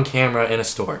us on camera in a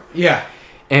store. Yeah.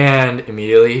 And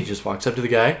immediately he just walks up to the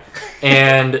guy,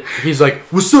 and he's like,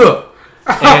 what's up?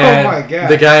 And oh my god!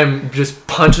 The guy just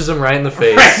punches him right in the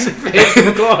face. Right in the face,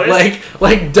 of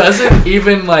course. Doesn't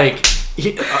even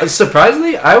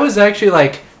surprisingly, I was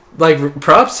actually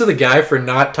props to the guy for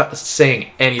not saying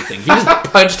anything. He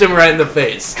just punched him right in the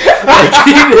face.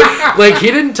 He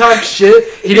didn't talk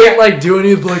shit. He didn't do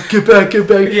anything get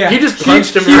back. Yeah. He just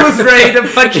punched him. He was ready to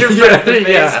punch him right in the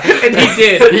face, and he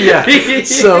did. Yeah.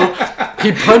 So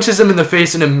he punches him in the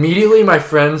face, and immediately my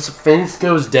friend's face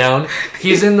goes down.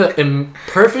 He's in the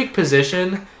perfect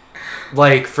position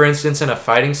like, for instance, in a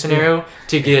fighting scenario,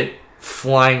 to get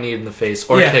flying kneed in the face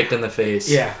or kicked in the face.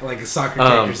 Yeah, like a soccer kick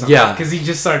or something. Yeah. Because he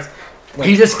just starts... Like,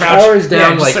 he just crouches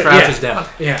down, crouches down.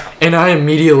 Yeah. And I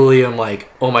immediately am like,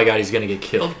 oh my god, he's going to get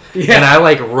killed. Yeah. And I,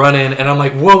 like, run in, and I'm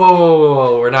like,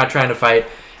 whoa, we're not trying to fight.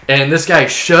 And this guy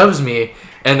shoves me,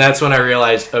 and that's when I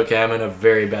realized, okay, I'm in a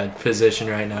very bad position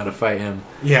right now to fight him.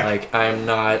 Yeah. Like, I'm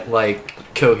not,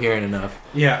 like, coherent enough.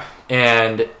 Yeah.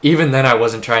 And even then, I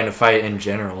wasn't trying to fight in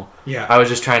general. Yeah. I was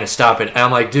just trying to stop it. And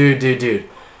I'm like, dude.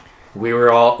 We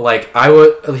were all, like,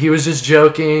 he was just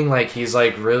joking. Like, he's,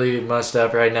 like, really mussed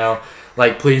up right now.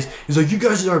 Like, please. He's like, you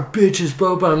guys are bitches,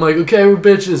 blah, blah. I'm like, okay, we're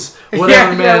bitches.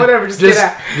 Whatever, man. Yeah, whatever. Just get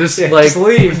out. Just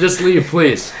leave. Just leave,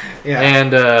 please. Yeah.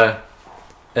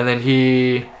 And then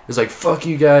he is like, fuck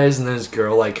you guys. And then his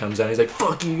girl, like, comes out. He's like,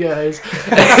 fuck you guys.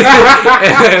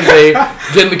 And they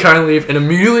get in the car and leave. And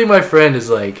immediately my friend is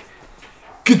like,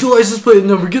 get the license plate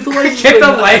number. Get the license plate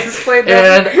number. license plate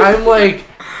number. And I'm like,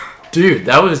 dude,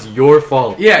 that was your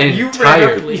fault. Yeah,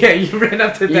 entirely. you ran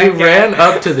up to that guy. You ran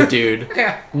up to the dude.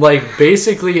 Yeah. Like,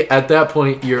 basically, at that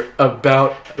point, you're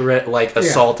about, like,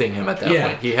 assaulting him at that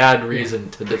point. He had reason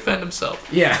to defend himself.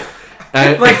 Yeah.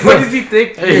 Like, what does he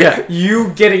think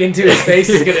you getting into his face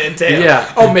is going to entail?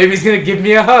 Yeah. Oh, maybe he's going to give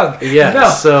me a hug. Yeah. No.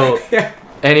 So,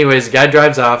 anyways, guy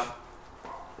drives off.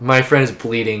 My friend is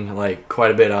bleeding, like, quite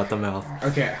a bit out the mouth.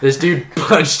 Okay. This dude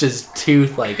punched his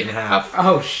tooth, like, in half.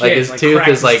 Oh, shit. Like, his tooth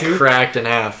is, like, cracked in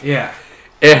half. Yeah.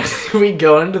 And we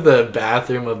go into the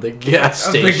bathroom of the gas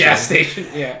station.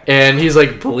 Yeah. And he's,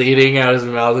 like, bleeding out his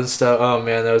mouth and stuff. Oh,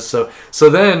 man, that was so...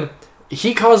 So then,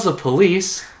 he calls the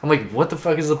police. I'm like, what the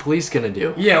fuck is the police gonna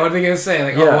do? Yeah, what are they gonna say?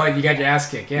 Like, oh, what, you got your ass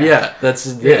kicked. Yeah. Yeah, that's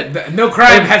it. No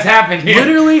crime has happened here.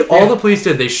 Literally, all the police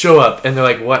did, they show up, and they're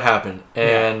like, what happened?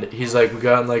 And he's like, we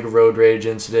got in, like, a road rage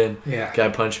incident. Yeah. Guy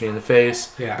punched me in the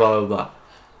face. Yeah. Blah, blah, blah.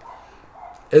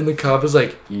 And the cop is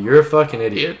like, you're a fucking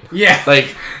idiot. Yeah.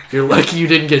 Like, you're lucky you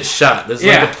didn't get shot. This is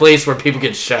like a place where people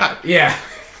get shot. Yeah.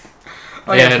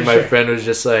 Oh, and my friend was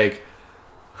just like,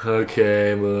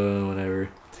 okay, well, whatever.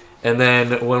 And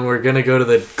then when we're going to go to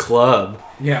the club,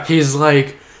 he's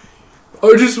like,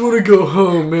 I just want to go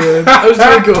home, man. I just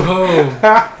want to go home.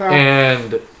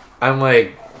 And I'm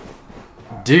like,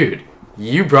 dude,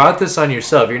 you brought this on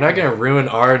yourself. You're not going to ruin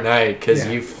our night because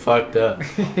you fucked up.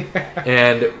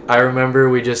 And I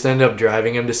remember we just ended up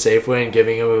driving him to Safeway and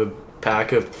giving him a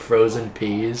pack of frozen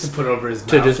peas. To put over his mouth.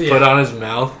 To just put on his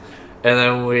mouth. And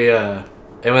then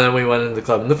we went into the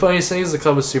club. And the funniest thing is the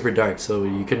club was super dark, so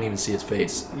you couldn't even see his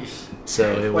face.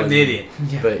 So it was... What an idiot.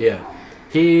 But yeah.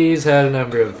 He's had a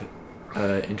number of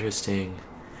interesting...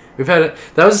 That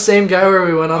was the same guy where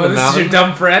we went on the mountain. This is your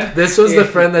dumb friend? This was the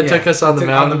friend that took us on the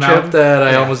mountain trip that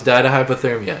I almost died of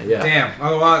hypothermia. Yeah. Damn.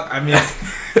 Oh, well, I mean,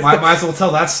 might as well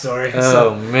tell that story.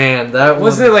 Oh, man. That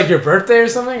wasn't it like your birthday or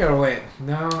something? Or wait,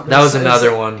 no? That was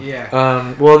another one.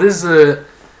 Yeah. Well, this is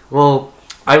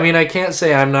I mean, I can't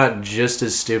say I'm not just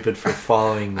as stupid for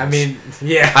following this. I mean,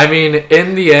 yeah. I mean,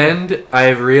 in the end,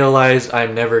 I've realized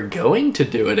I'm never going to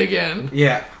do it again.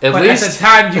 Yeah. At least at the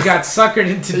time, you got suckered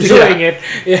into doing it.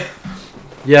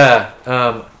 Yeah.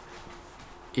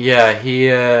 Yeah.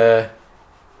 He, I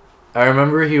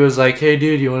remember he was like, hey,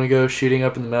 dude, you want to go shooting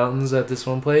up in the mountains at this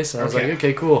one place? And I was like,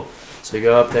 okay, cool. So we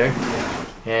go up there.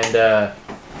 And,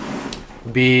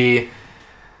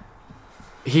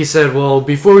 he said, well,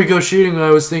 before we go shooting,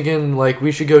 I was thinking, like,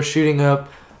 we should go shooting up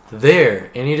there.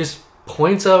 And he just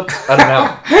points up at a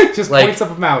mountain. Just like, points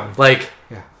up a mountain. Like,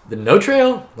 the no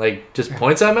trail, like, just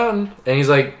points at a mountain. And he's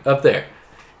like, up there.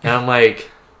 And I'm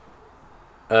like,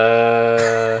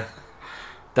 that's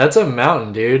a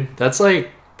mountain, dude. That's, like,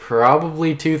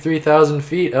 probably 2,000-3,000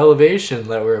 feet elevation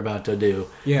that we're about to do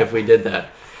if we did that.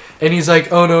 And he's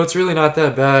like, oh, no, it's really not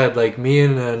that bad. Like, me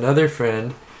and another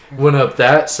friend went up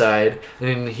that side,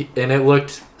 and it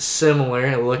looked similar.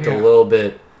 It looked a little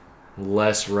bit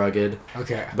less rugged.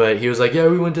 Okay. But he was like, yeah,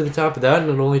 we went to the top of that, and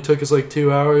it only took us like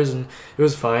 2 hours, and it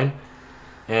was fine.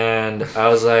 And I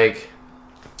was like,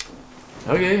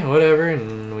 okay, whatever.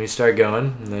 And we start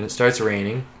going, and then it starts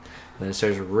raining. And then it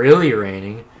starts really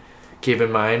raining. Keep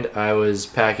in mind, I was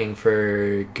packing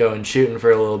for going shooting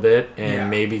for a little bit and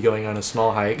maybe going on a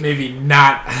small hike. Maybe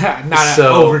not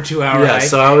over 2 hour hike.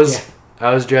 So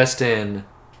I was dressed in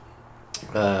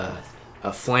a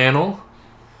flannel,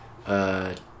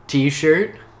 a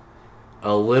t-shirt,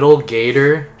 a little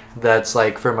gaiter that's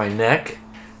like for my neck,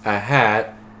 a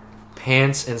hat,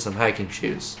 pants, and some hiking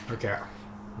shoes. Okay.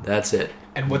 That's it.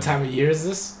 And what time of year is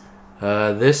this?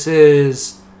 This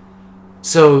is...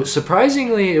 So,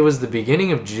 surprisingly, it was the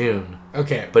beginning of June.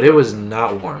 Okay. But it was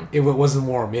not warm. It wasn't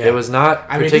warm, yeah. It was not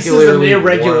particularly this is an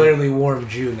irregularly warm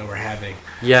June that we're having.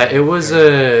 Yeah, it was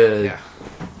Yeah.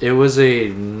 it was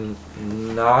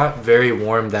not very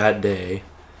warm that day.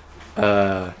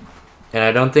 And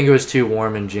I don't think it was too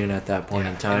warm in June at that point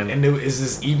in time. And is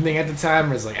this evening at the time,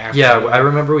 or is it like after? Yeah, I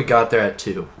remember we got there at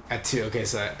 2. At 2. Okay,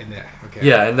 so okay.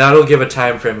 Yeah, and that'll give a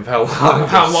time frame of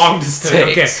how long this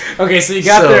takes. Okay, so you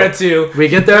got there at 2. We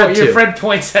get there at 2. Your friend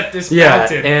points at this Yeah,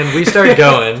 mountain. and we start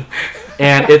going,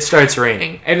 and it starts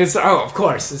raining. And it's of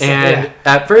course.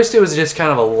 At first it was just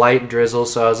kind of a light drizzle,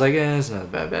 so I was like, it's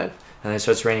not that bad. And then it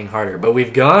starts raining harder. But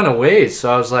we've gone a ways,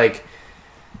 so I was like,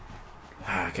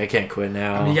 I can't quit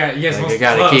now. I mean, I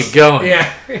gotta keep going.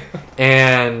 Yeah.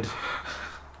 And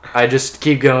I just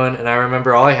keep going, and I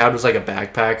remember all I had was like a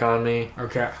backpack on me.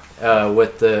 Okay.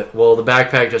 The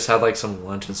backpack just had like some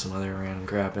lunch and some other random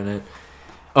crap in it.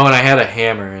 Oh, and I had a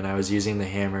hammer, and I was using the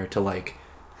hammer to like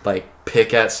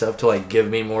pick at stuff to like give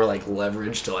me more like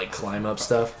leverage to like climb up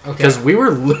stuff. Okay. Because we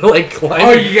were like climbing.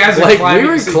 Oh, you guys are like climbing. We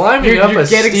were climbing up you're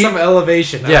getting some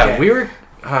elevation. Yeah, okay. we were.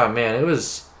 Oh man, it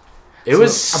was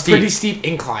steep. A pretty steep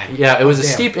incline. Yeah, it was a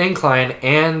steep incline,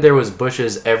 and there was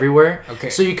bushes everywhere. Okay.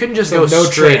 So you couldn't just go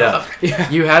straight up. Yeah.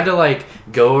 You had to like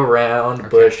go around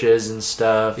bushes and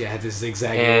stuff. Yeah, had to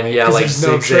zigzag. And yeah, like there's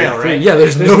no trail, right? Yeah,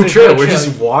 there's no trail. We're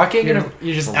just walking. You're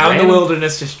just out in the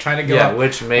wilderness, just trying to go. Yeah, up.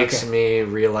 which makes me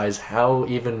realize how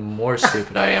even more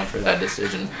stupid I am for that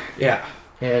decision. Yeah.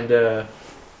 And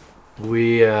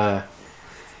we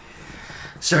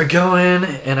start going,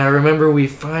 and I remember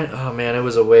oh man, it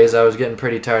was a ways. I was getting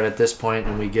pretty tired at this point,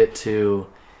 and we get to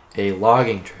a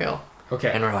logging trail.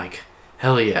 Okay. And we're like,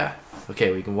 hell yeah.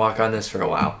 Okay, we can walk on this for a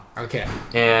while. Okay.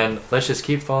 And let's just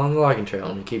keep following the logging trail,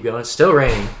 and we keep going. It's still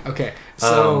raining. Okay.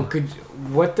 So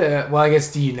I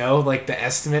guess, do you know like the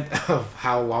estimate of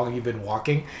how long you've been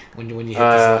walking when you hit this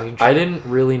logging trail? I didn't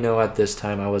really know at this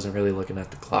time. I wasn't really looking at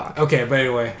the clock. Okay, but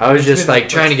anyway. I was just like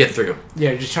trying to get through.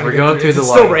 Yeah, just trying to get through. We're going through the Is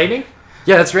it still raining?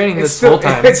 Yeah, it's raining this whole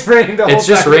time. It's raining the whole time. It's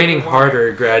just raining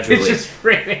harder gradually. It's just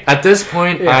raining. At this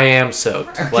point, I am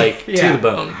soaked. Like, to the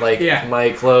bone. Like, my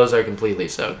clothes are completely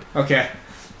soaked. Okay.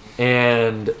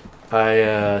 And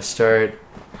I start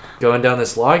going down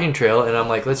this logging trail, and I'm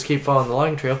like, let's keep following the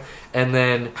logging trail. And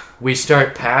then we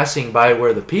start passing by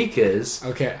where the peak is.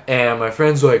 Okay. And my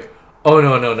friend's like, oh,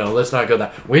 no, let's not go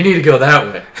that way. We need to go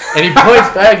that way. And he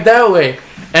points back that way.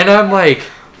 And I'm like...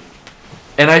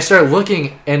 And I start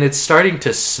looking, and it's starting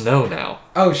to snow now.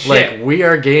 Oh, shit. Like, we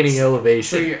are gaining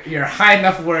elevation. So you're high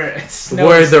enough where snow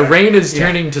where the rain is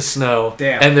turning to snow,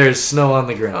 Damn. and there's snow on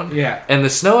the ground. Yeah. And the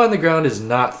snow on the ground is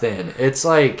not thin. It's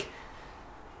like...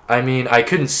 I mean, I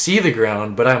couldn't see the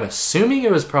ground, but I'm assuming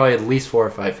it was probably at least 4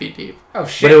 or 5 feet deep. Oh,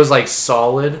 shit. But it was, like,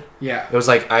 solid. Yeah. It was,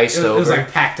 like, iced over. It was,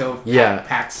 like, packed over. Yeah.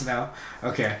 Packed snow.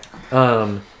 Okay.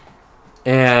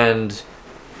 And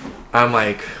I'm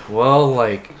like, well,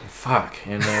 like... Fuck.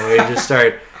 And then we just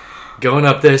start going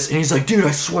up this, and he's like, dude,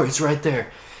 I swear it's right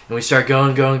there. And we start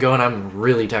going. I'm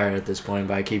really tired at this point,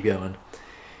 but I keep going.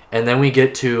 And then we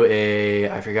get to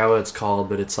I forgot what it's called,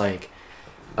 but it's like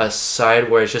a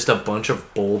side where it's just a bunch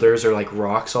of boulders or like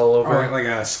rocks all over. Or like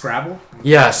a Scrabble?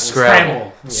 Yeah,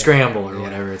 Scramble. Yeah. Scramble or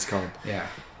whatever it's called. Yeah.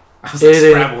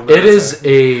 It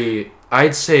is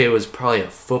I'd say it was probably a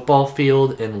football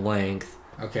field in length.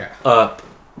 Okay. Up,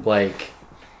 like...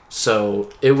 So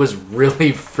it was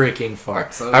really freaking far.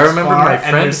 So I remember my friend.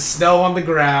 And there's snow on the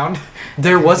ground.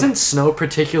 There wasn't snow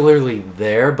particularly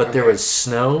there, but there was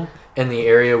snow in the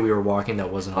area we were walking that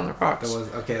wasn't on the rocks.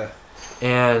 Okay.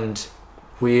 And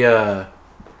we,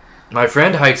 my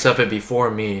friend hikes up it before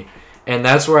me, and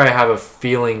that's where I have a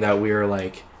feeling that we were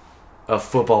like a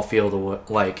football field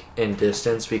like in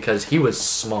distance because he was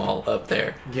small up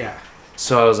there. Yeah.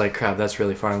 So I was like, crap, that's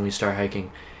really far, and we start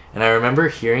hiking. And I remember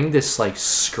hearing this, like,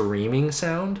 screaming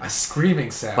sound. A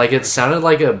screaming sound? Like, it sounded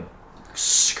like a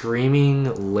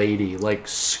screaming lady. Like,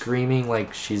 screaming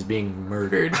like she's being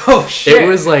murdered. Oh, shit. It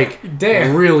was, like,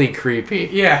 damn, really creepy.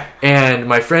 Yeah. And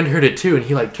my friend heard it, too, and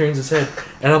he, like, turns his head.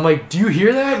 And I'm like, do you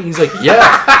hear that? And he's like,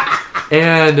 yeah.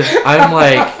 And I'm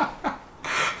like,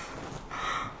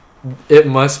 it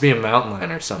must be a mountain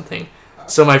lion or something.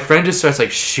 So my friend just starts,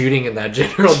 like, shooting in that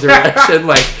general direction.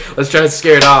 Like, let's try to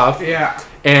scare it off. Yeah.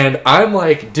 And I'm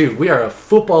like, dude, we are a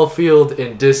football field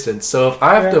in distance. So if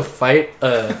I have to fight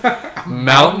a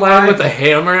mountain lion with a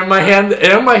hammer in my hand,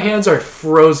 and my hands are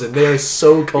frozen. They are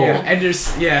so cold. Yeah, and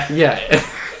just, Yeah.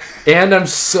 And I'm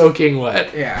soaking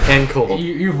wet. Yeah. And cold.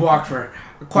 You've walked for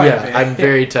quite a bit. Yeah, I'm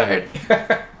very tired.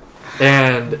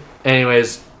 And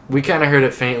anyways, we kind of heard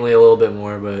it faintly a little bit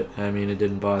more, but, I mean, it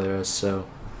didn't bother us, so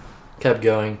kept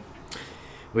going.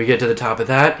 We get to the top of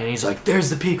that, and he's like,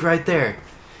 there's the peak right there.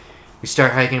 We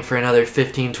start hiking for another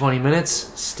 15-20 minutes.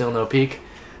 Still no peak.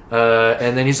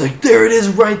 And then he's like, there it is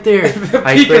right there. The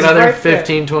I peak for is another right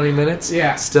 15, 20 minutes.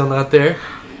 Yeah. Still not there.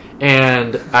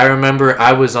 And I remember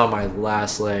I was on my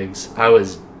last legs. I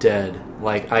was dead.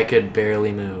 Like, I could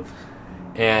barely move.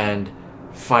 And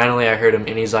finally I heard him,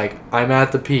 and he's like, I'm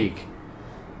at the peak.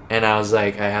 And I was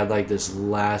like, I had like this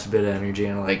last bit of energy,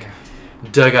 and I like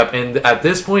dug up. And at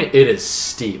this point, it is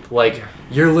steep. Like,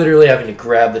 you're literally having to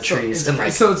grab the trees and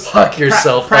like huck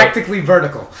yourself practically up.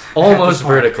 Vertical. Almost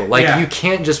vertical. Like, Yeah. you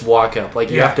can't just walk up. Like,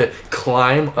 you have to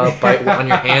climb up on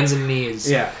your hands and knees.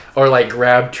 Yeah. Or like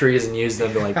grab trees and use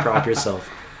them to like prop yourself.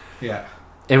 Yeah.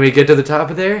 And we get to the top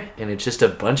of there, and it's just a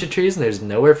bunch of trees, and there's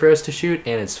nowhere for us to shoot,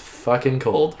 and it's fucking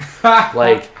cold.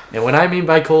 Like, and when I mean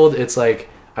by cold, it's like,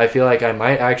 I feel like I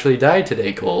might actually die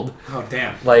today cold. Oh,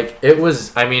 damn. Like, it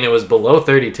was below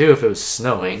 32 if it was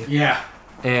snowing. Yeah.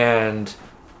 And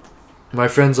my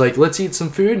friend's like, let's eat some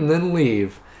food and then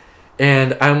leave.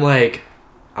 And I'm like,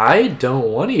 I don't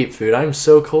want to eat food. I'm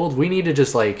so cold. We need to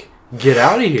just, like, get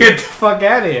out of here. Get the fuck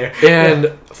out of here.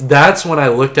 And that's when I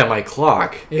looked at my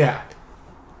clock. Yeah.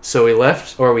 So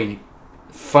we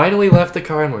finally left the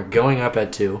car, and we're going up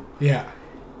at 2. Yeah.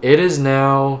 It is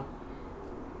now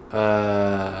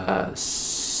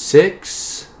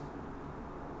 6.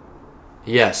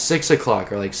 Yeah, 6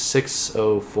 o'clock, or like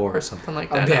 6:04 or something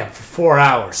like that. Oh, damn. For 4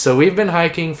 hours. So we've been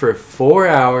hiking for 4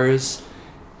 hours,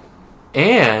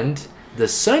 and the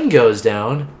sun goes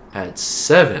down at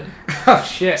 7. Oh,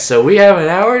 shit. So we have an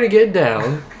hour to get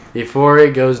down before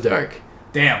it goes dark.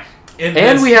 Damn.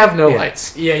 And we have no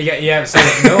lights. Yeah, so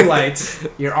no lights.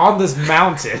 You're on this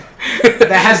mountain that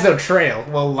has no trail.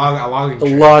 Well, a logging A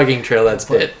trail. logging trail, that's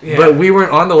it. Yeah. But we weren't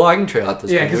on the logging trail at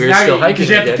this point. We were still hiking. Because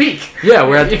you're at the again. peak. Yeah,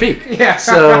 we're at the peak. Yeah.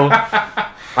 So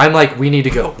I'm like, we need to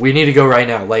go. We need to go right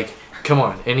now. Like, come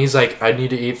on. And he's like, I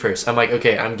need to eat first. I'm like,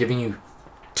 okay, I'm giving you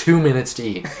 2 minutes to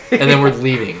eat. And then we're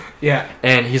leaving. Yeah.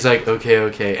 And he's like,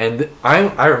 okay. And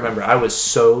I remember I was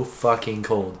so fucking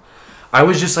cold. I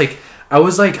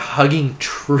was like hugging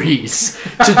trees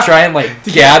to try and like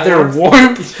gather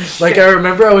warmth. Like, I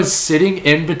remember I was sitting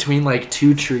in between like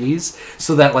 2 trees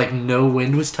so that like no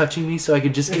wind was touching me, so I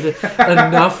could just get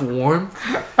enough warmth.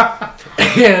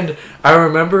 And I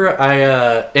remember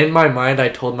in my mind I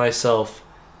told myself,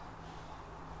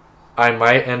 I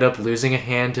might end up losing a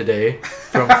hand today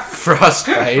from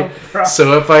frostbite.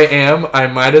 So if I am, I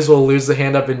might as well lose the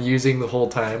hand I've been using the whole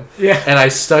time. Yeah. And I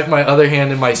stuck my other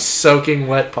hand in my soaking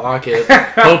wet pocket,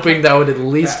 hoping that would at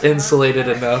least insulate it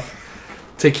enough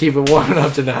to keep it warm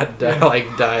enough to not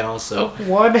die also.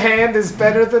 One hand is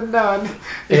better than none.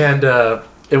 And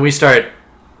we start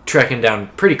trekking down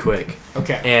pretty quick.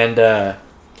 Okay. And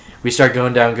we start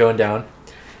going down.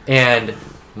 And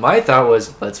my thought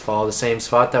was, let's follow the same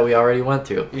spot that we already went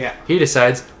through. Yeah. He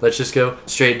decides, let's just go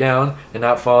straight down and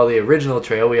not follow the original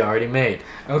trail we already made.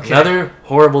 Okay. Another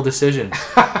horrible decision.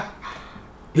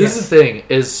 This is the thing.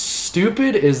 As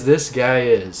stupid as this guy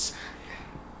is,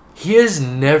 he has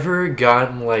never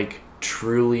gotten, like,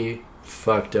 truly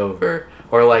fucked over.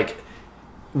 Or, like,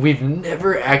 we've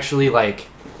never actually, like,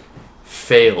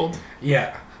 failed.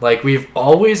 Yeah. Like, we've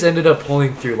always ended up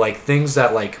pulling through, like, things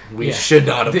that, like, we should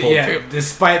not have pulled through.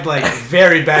 Despite, like,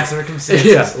 very bad circumstances.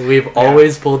 Yeah, we've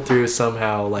always pulled through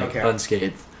somehow, like,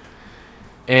 unscathed.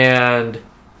 And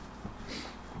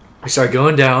we start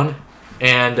going down,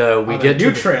 and we get to a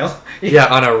new trail. Yeah,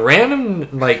 on a random,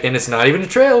 like, and it's not even a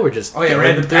trail, we're just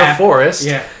random through a forest.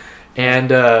 Yeah.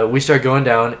 And we start going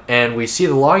down, and we see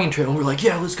the logging trail, and we're like,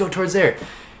 yeah, let's go towards there.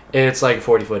 It's like a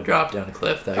 40-foot drop down a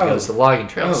cliff that goes to the logging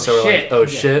trail. So we're like,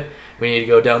 shit, we need to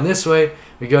go down this way.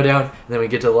 We go down, and then we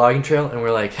get to the logging trail, and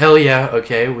we're like, hell yeah,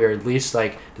 okay, we're at least,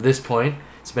 like, to this point.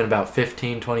 It's been about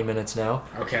 15, 20 minutes now.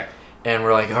 Okay. And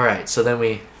we're like, all right. So then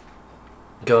we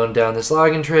go down this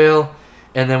logging trail,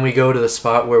 and then we go to the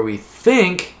spot where we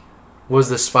think was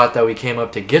the spot that we came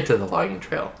up to get to the logging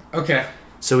trail. Okay.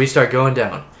 So we start going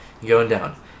down.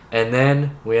 And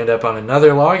then we end up on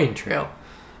another logging trail.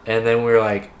 And then we're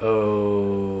like,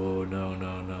 oh,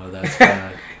 no, that's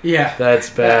bad. Yeah. That's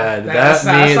bad.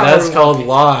 That's called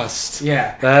lost.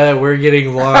 Yeah. We're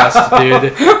getting lost,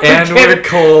 dude. And we're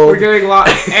cold. We're getting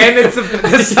lost. And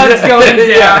the sun's going down.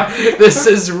 Yeah. This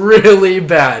is really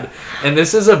bad. And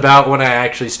this is about when I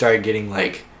actually started getting,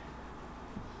 like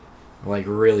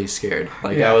really scared.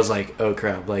 Like, I was like, oh,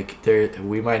 crap. Like,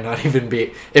 we might not even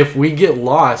be... If we get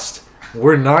lost...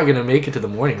 We're not going to make it to the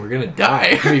morning. We're going to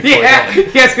die before that.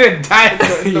 You guys going to die in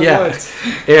the woods.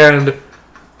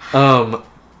 And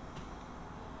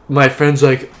my friend's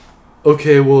like,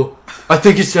 okay, well, I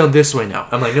think it's down this way now.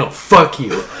 I'm like, no, fuck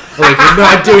you. I'm like, we're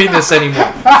not doing this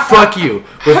anymore. Fuck you.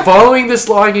 We're following this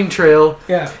logging trail.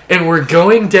 Yeah. And we're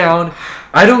going down.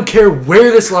 I don't care where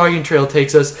this logging trail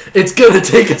takes us. It's gonna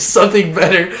take us something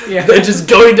better than just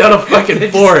going down a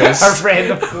fucking forest. A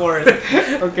random forest.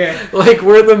 Okay. Like,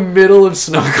 we're in the middle of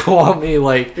Snoqualmie,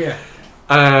 like,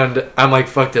 and I'm like,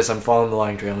 fuck this, I'm following the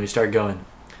logging trail, and we start going.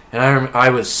 And I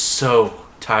was so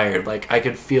tired. Like, I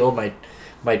could feel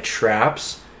my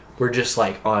traps were just,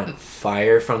 like, on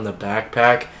fire from the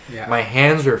backpack. Yeah. My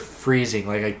hands were freezing.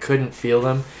 Like, I couldn't feel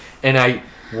them. And I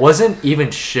wasn't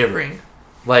even shivering.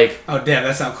 Like, oh damn,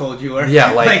 that's how cold you were.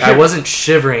 Yeah, like I wasn't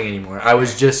shivering anymore. I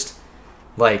was just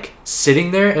like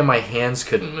sitting there and my hands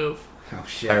couldn't move. Oh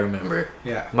shit. I remember.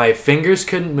 Yeah. My fingers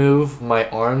couldn't move, my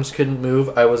arms couldn't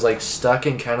move. I was like stuck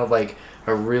in kind of like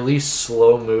a really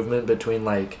slow movement between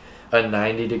like a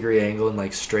 90-degree angle and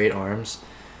like straight arms.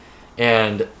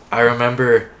 And I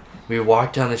remember we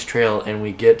walked down this trail and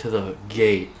we get to the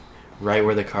gate right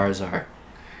where the cars are.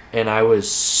 And I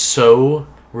was so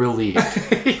relieved.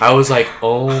 I was like,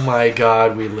 oh my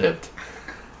god, we lived.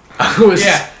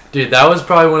 Dude, that was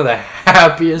probably one of the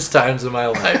happiest times of my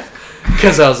life.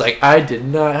 Because I was like, I did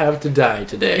not have to die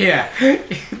today. Yeah.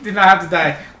 You did not have to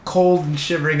die cold and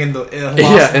shivering in the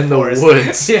the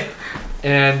woods. Yeah.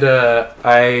 And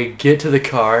I get to the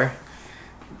car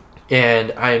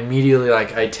and I immediately,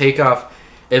 like, I take off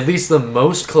at least the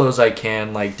most clothes I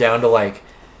can, like, down to, like,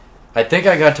 I think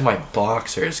I got to my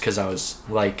boxers because I was,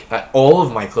 like, all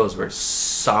of my clothes were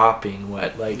sopping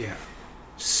wet. Like,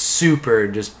 super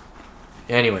just...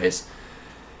 Anyways.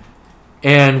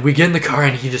 And we get in the car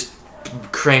and he just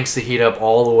cranks the heat up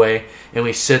all the way. And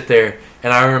we sit there.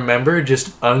 And I remember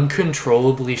just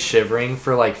uncontrollably shivering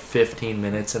for, like, 15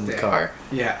 minutes in the car.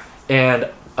 Yeah. And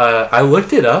I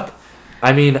looked it up.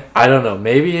 I mean, I don't know.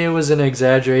 Maybe it was an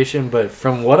exaggeration. But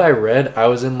from what I read, I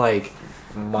was in, like...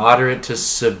 moderate to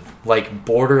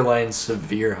borderline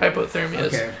severe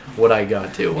hypothermia is what I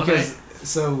got to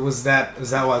so was that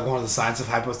like one of the signs of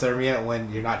hypothermia when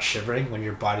you're not shivering, when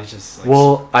your body's just like...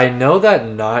 Well, I know that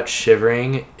not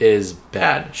shivering is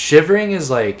bad. Shivering is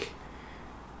like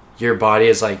your body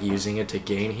is like using it to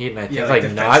gain heat, and I think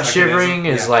like not shivering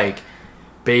is like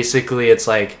basically it's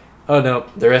like, oh no,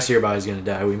 the rest of your body's gonna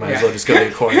die. We might as well just go to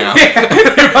the corner now.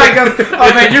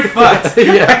 Oh man, you're fucked.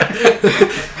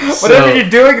 Whatever you're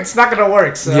doing, it's not gonna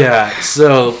work. So. Yeah.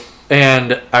 So,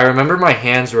 and I remember my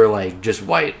hands were like just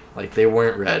white, like they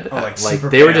weren't red. Oh, like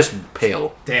they were just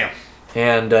pale. Damn.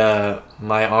 And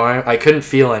my arm, I couldn't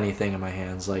feel anything in my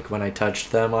hands. Like when I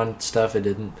touched them on stuff, I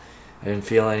didn't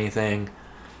feel anything.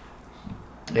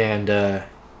 And I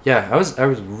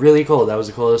was really cold. That was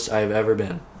the coldest I've ever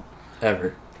been,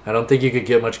 ever. I don't think you could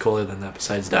get much colder than that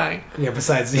besides dying.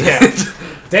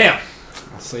 Damn.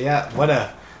 So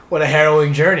what a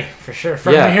harrowing journey for sure.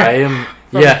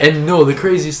 And no, the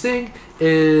craziest thing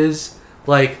is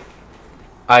like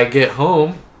I get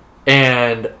home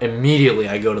and immediately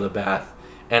I go to the bath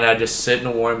and I just sit in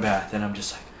a warm bath and I'm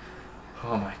just like,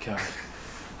 oh my god.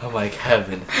 I'm like,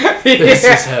 heaven. This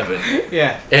is heaven.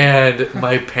 Yeah. And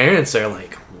my parents are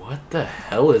like, what the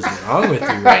hell is wrong with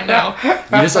you right now?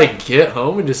 You just like get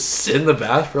home and just sit in the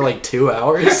bath for like 2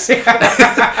 hours?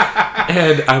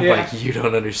 And I'm like, you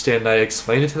don't understand. And I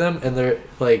explain it to them and they're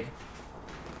like,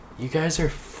 you guys are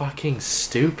fucking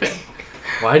stupid.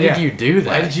 Why did you do that?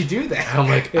 Why did you do that? I'm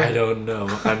like, I don't know.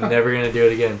 I'm never going to do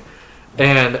it again.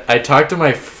 And I talked to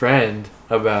my friend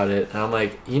about it, and I'm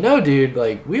like, dude,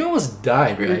 like, we almost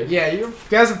died, right? Yeah, you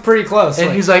guys are pretty close.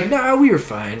 And he's like, nah, we were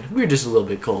fine. We were just a little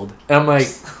bit cold. And I'm like,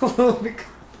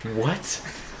 what?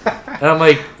 And I'm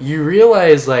like, you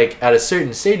realize, like, at a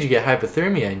certain stage you get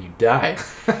hypothermia and you die.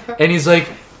 And he's like,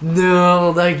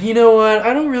 no, like, you know what?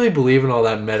 I don't really believe in all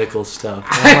that medical stuff.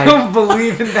 I don't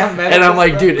believe in that medical stuff. And I'm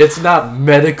like, dude, it's not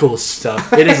medical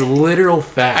stuff. It is literal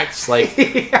facts. Like,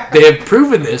 they have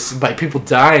proven this by people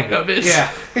dying of it.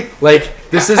 Yeah. Like,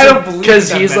 this isn't...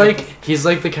 Because he's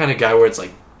like the kind of guy where it's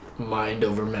like mind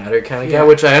over matter kind of guy,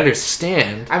 which I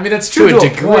understand. I mean, that's true to a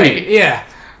degree. Point. Yeah.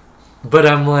 But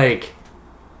I'm like,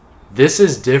 this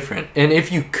is different. And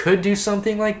if you could do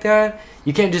something like that...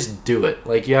 You can't just do it.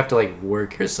 Like, you have to, like,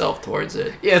 work yourself towards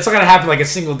it. Yeah, it's not going to happen, like, a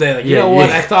single day. Like, you know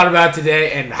what? I thought about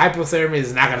today, and hypothermia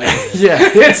is not going to happen.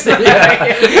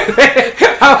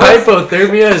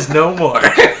 Hypothermia is no more.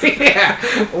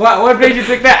 What made you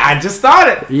think that? I just thought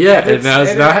it. Yeah, and now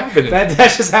it's not happening.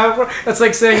 That's just how it works. That's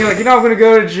like saying, like, I'm going to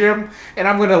go to the gym, and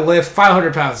I'm going to lift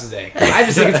 500 pounds a day. I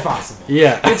just think it's possible.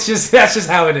 Yeah. That's just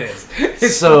how it is.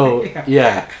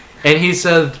 And he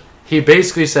said... He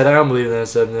basically said, I don't believe in that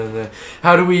stuff.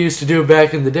 How do we used to do it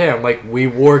back in the day? I'm like, we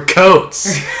wore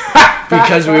coats.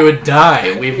 because we would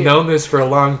die. We've known this for a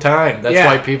long time. That's Yeah.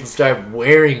 why people start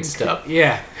wearing stuff.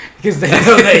 Yeah, because they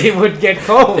know that he would get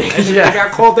cold. And if Yeah. they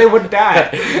got cold, they would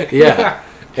die. Yeah.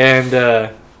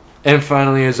 And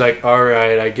finally, he was like, "All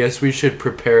right, I guess we should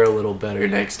prepare a little better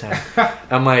next time."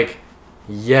 I'm like,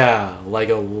 "Yeah, like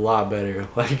a lot better."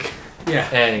 Like, Yeah.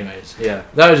 anyways, yeah,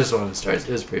 that was just one of the stories.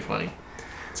 It was pretty funny.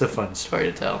 It's a fun story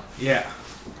to tell. Yeah.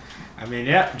 I mean,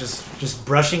 yeah, just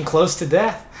brushing close to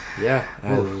death. Yeah,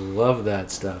 I love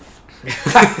that stuff.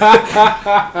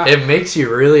 It makes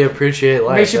you really appreciate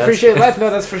life. Makes you appreciate life. No,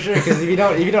 that's for sure. Because if you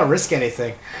don't risk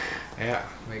anything, yeah,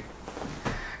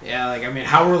 like I mean,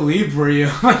 how relieved were you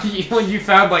when you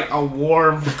found like a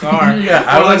warm car?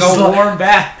 Yeah, or like a warm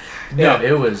bath. No, Yeah.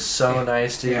 it was so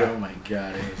nice, dude. Yeah. Oh my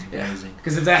god, it was amazing.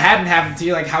 Because if that hadn't happened to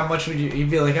you, like how much would you'd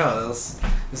be like, oh, this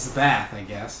is a bath, I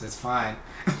guess it's fine.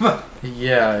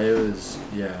 Yeah, it was.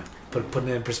 Yeah. Putting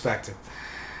it in perspective.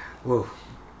 Woo,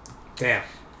 damn.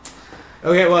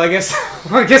 Okay, well, I guess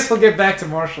we'll get back to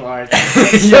martial arts.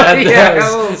 Yeah, Yeah, that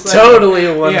a little was segment. totally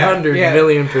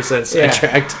 100,000,000%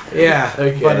 sidetracked. Yeah.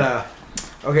 Okay. But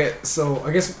okay, so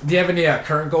I guess do you have any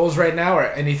current goals right now, or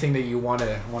anything that you want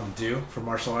to do for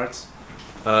martial arts?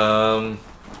 I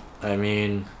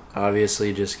mean,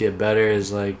 obviously, just get better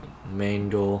is like main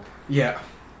goal. Yeah.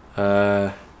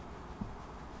 I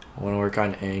want to work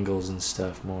on angles and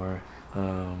stuff more.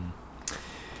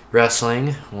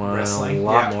 Wrestling, want a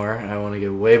lot more. I want to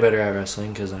get way better at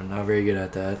wrestling because I'm not very good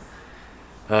at that.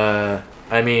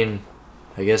 I mean,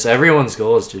 I guess everyone's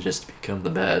goal is to just become the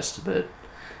best, but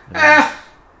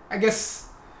I guess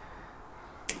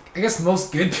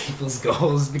most good people's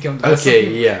goal is to become the best. okay,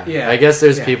 yeah. Yeah. I guess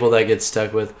there's Yeah. people that get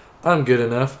stuck with, I'm good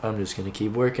enough. I'm just gonna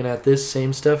keep working at this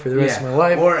same stuff for the rest of my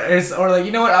life. Or like,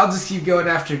 you know what? I'll just keep going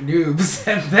after noobs,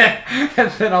 and then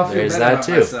I'll feel There's better that about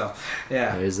too. myself.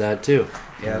 Yeah. There's that too.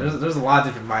 Yeah, there's a lot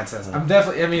of different mindsets. I'm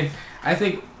definitely. I mean, I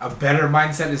think a better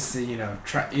mindset is to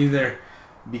try either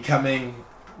becoming,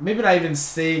 maybe not even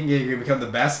saying you're gonna become the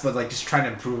best, but like just trying to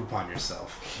improve upon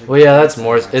yourself. Like, Well, yeah, that's the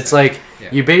more. mindset. It's like Yeah.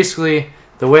 you basically,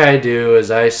 the way I do is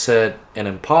I set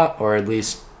an or at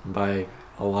least by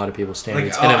a lot of people's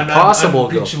standards, like an impossible goal.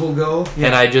 unreachable goal. Yeah.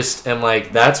 And I just am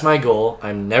like, that's my goal.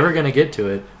 I'm never gonna get to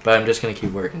it, but I'm just gonna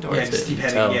keep working towards just it keep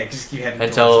heading. until, Just keep heading.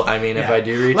 until towards it. I mean, if Yeah. I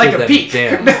do reach like it, a then peak.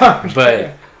 damn. No, I'm just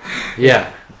But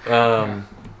kidding.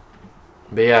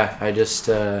 but yeah, I just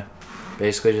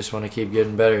basically just want to keep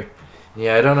getting better.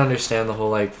 Yeah, I don't understand the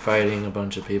whole like fighting a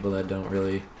bunch of people that don't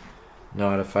really know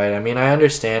how to fight. I mean, I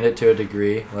understand it to a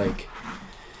degree, like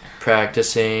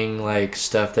practicing like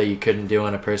stuff that you couldn't do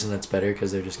on a person that's better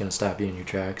because they're just gonna stop you in your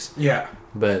tracks. Yeah.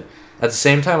 But at the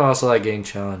same time, I also like getting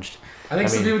challenged. I think I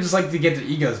some mean- people just like to get their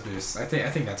egos boost. I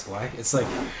think that's why. It's like,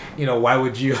 why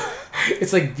would you?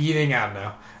 It's like beating, I don't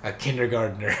know, a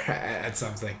kindergartner at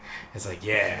something. It's like,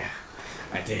 yeah,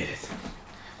 I did it.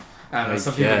 I don't know. I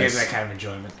Some people guess. get that kind of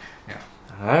enjoyment. Yeah.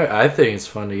 I think it's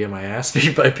fun to get my ass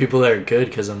beat by people that are good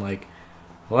because I'm like,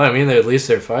 well, I mean, at least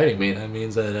they're fighting me. That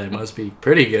means that I must be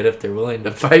pretty good if they're willing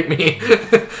to fight me.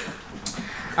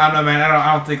 I don't know, man.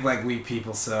 I don't think like weak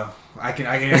people. So I can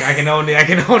only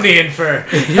infer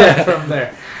Yeah. from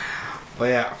there. But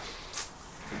yeah.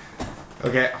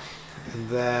 Okay. And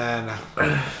then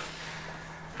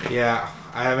yeah.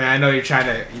 I mean, I know you've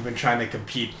been trying to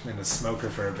compete in a smoker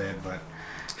for a bit, but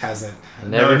hasn't.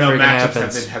 Never no freaking matchups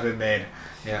happens. have been made.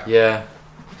 Yeah. Yeah,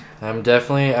 I'm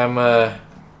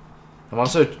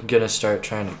also gonna start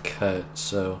trying to cut.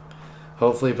 So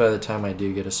hopefully by the time I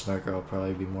do get a smoker, I'll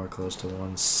probably be more close to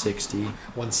 160.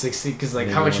 160, because like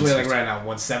Maybe how much you weigh like 160. right now?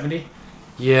 170.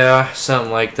 Yeah,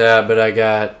 something like that. But I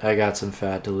got some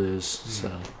fat to lose.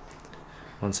 So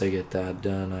once I get that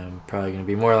done, I'm probably gonna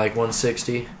be more like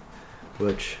 160,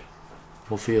 which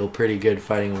will feel pretty good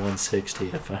fighting a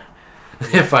 160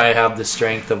 if I have the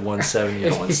strength of 170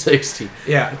 and 160.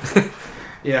 Yeah.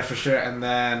 Yeah, for sure. And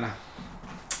then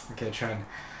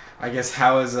I guess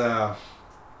how's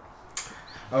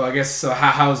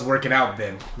working out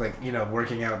been? Like,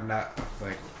 working out, not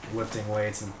like lifting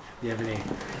weights, and do you have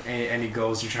any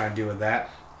goals you're trying to do with that?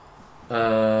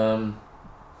 Kind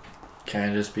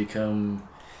of just become.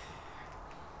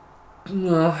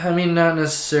 Well, I mean, not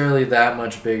necessarily that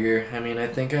much bigger. I mean, I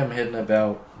think I'm hitting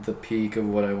about the peak of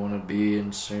what I want to be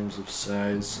in terms of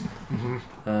size.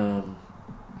 Mm-hmm.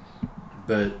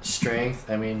 But strength,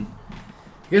 I mean,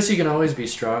 I guess you can always be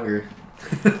stronger.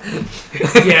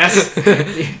 Yes.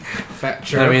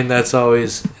 True. I mean, it's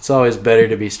always better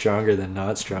to be stronger than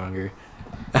not stronger.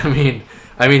 I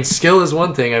mean, skill is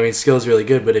one thing. I mean, skill is really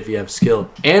good, but if you have skill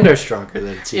and are stronger,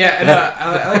 then it's even and better.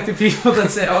 I like the people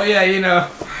that say, "Oh yeah,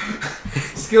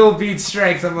 skill beats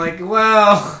strength." I'm like,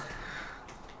 well,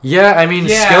 Yeah, I mean,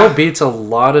 Yeah. skill beats a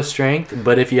lot of strength,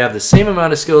 but if you have the same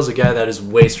amount of skill as a guy that is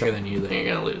way stronger than you, then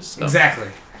you're gonna lose. So. Exactly.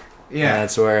 And Yeah.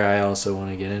 that's where I also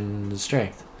want to get into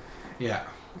strength. Yeah.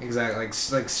 Exactly.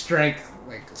 Like strength.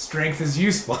 Like strength is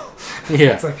useful.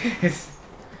 Yeah. It's like it's.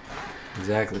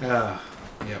 Exactly.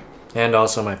 Yep. And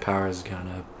also my power has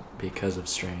gone up because of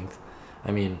strength.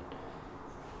 I mean,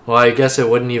 well, I guess it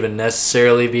wouldn't even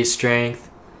necessarily be strength.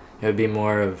 It would be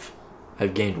more of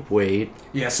I've gained weight.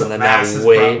 Yeah. So then mass that is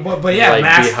weight, but yeah, like,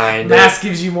 mass behind mass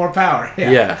gives you more power.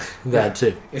 Yeah, that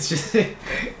too. It's just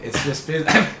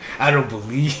phys- I don't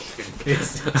believe in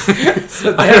physics.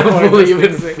 So I don't therefore, believe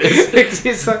in physics.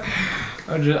 It's like-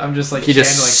 I'm just like He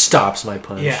just channeling. stops my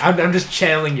punch. Yeah, I'm just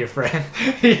channeling your friend,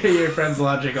 your friend's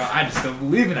logic. I just don't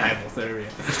believe in hypothermia.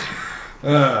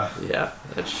 Yeah,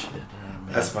 that shit. Oh,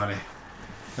 man. That's funny.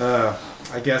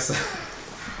 I guess.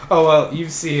 Oh well,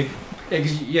 you've seen,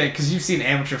 because you've seen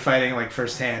amateur fighting like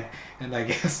firsthand, and I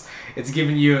guess it's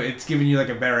giving you like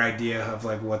a better idea of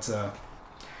like what's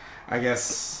I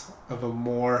guess of a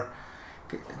more.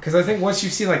 Because I think once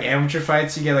you've seen like amateur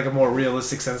fights, you get like a more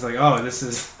realistic sense. Like, oh, this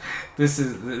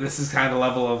is kind of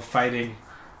level of fighting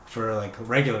for like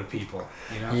regular people.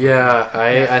 You know? Yeah,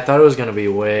 I thought it was gonna be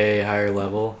way higher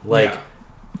level. Like,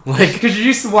 because you're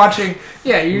used to watching.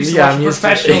 Yeah, you're used to Yeah, watching I'm used to-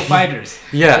 professional fighters.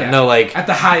 yeah, no, like, At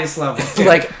the highest level.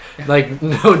 like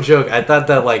no joke. I thought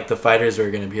that like the fighters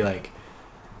were gonna be like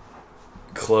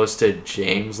close to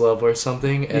James level or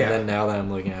something, and then now that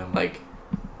I'm looking at him, like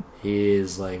he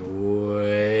is like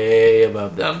way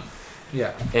above them.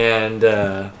 Yeah.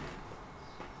 And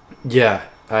yeah,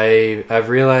 I've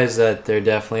realized that they're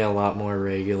definitely a lot more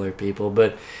regular people,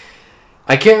 but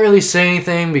I can't really say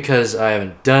anything because I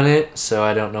haven't done it, so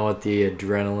I don't know what the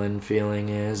adrenaline feeling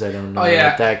is. I don't know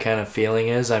what that kind of feeling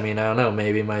is. I mean, I don't know.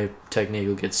 Maybe my technique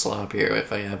will get sloppier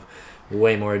if I have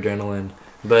way more adrenaline.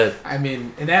 But I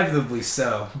mean, inevitably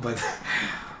so,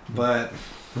 but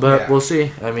we'll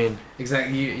see. I mean,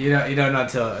 exactly. You don't know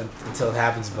until it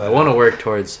happens. But I want to work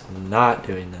towards not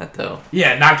doing that though.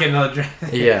 Yeah, not getting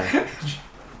adrenaline. Yeah.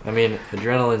 I mean,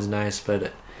 adrenaline's nice,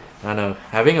 but I don't know.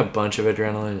 Having a bunch of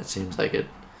adrenaline, it seems like it.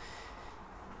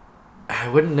 I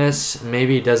wouldn't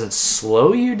maybe it doesn't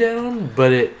slow you down,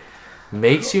 but it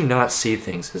makes you not see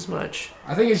things as much.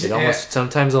 I think it's just,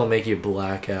 sometimes it'll make you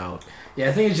black out. Yeah,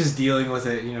 I think it's just dealing with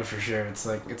it, for sure. It's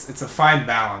like it's a fine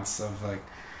balance of like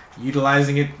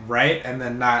utilizing it right and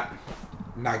then not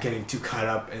getting too caught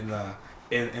up in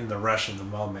the rush of the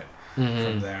moment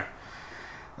from there.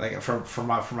 Like from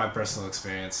my personal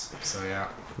experience. So yeah.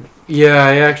 Yeah,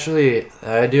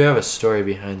 I do have a story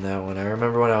behind that one. I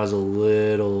remember when I was a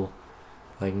little,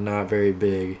 like, not very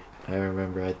big.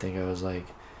 I think I was like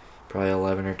probably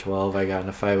 11 or 12. I got in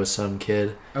a fight with some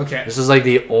kid. Okay. This is like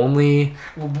the only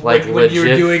like when legit you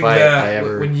were doing fight I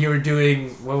ever. when you were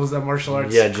doing what was that martial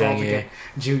arts? Yeah, called Jung-ye. again?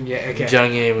 Jung-ye. Okay.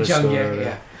 Jung-ye was Jung-ye, sort of.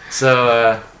 yeah.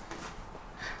 So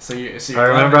So I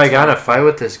remember I got in a fight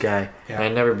with this guy. Yeah.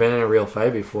 I'd never been in a real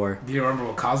fight before. Do you remember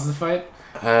what caused the fight?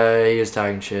 He was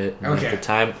talking shit Okay. at the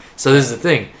time. So this is the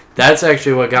thing. That's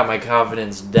actually what got my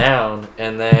confidence down,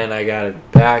 and then I got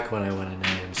it back when I went into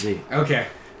AMC. Okay.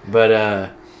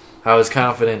 But I was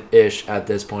confident-ish at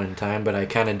this point in time, but I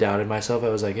kind of doubted myself. I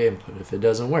was like, hey, what if it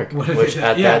doesn't work? Which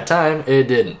at that time, it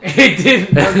didn't. It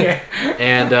didn't. Okay.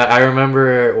 And I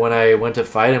remember when I went to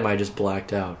fight him, I just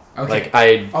blacked out. Okay. Like,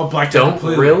 I blacked out don't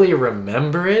completely. really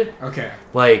remember it. Okay.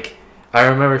 Like, I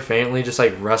remember faintly just,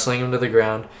 like, wrestling him to the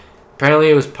ground. Apparently,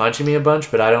 he was punching me a bunch,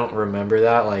 but I don't remember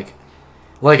that.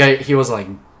 He wasn't, like,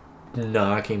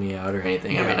 knocking me out or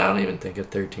anything. Yeah. I mean, I don't even think a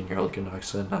 13-year-old could knock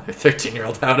another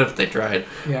 13-year-old out if they tried.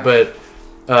 Yeah. But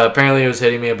apparently, he was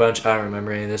hitting me a bunch. I don't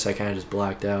remember any of this. I kind of just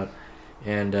blacked out.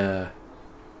 And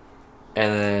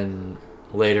then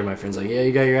later, my friend's like, yeah,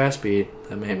 you got your ass beat.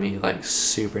 That made me, like,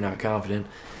 super not confident.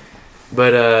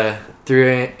 But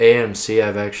through AMC,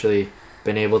 I've actually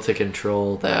been able to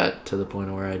control that to the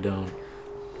point where I don't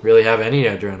really have any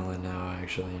adrenaline now,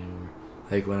 actually, anymore.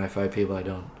 Like, when I fight people,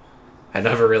 I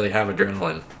never really have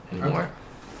adrenaline anymore.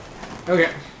 Okay.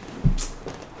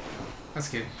 That's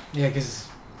good. Yeah, because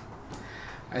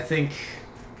I think,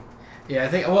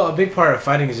 well, a big part of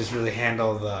fighting is just really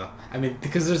handle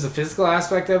because there's a physical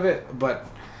aspect of it, but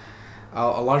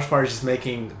a large part is just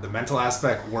making the mental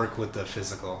aspect work with the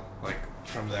physical, like,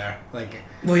 from there. Like,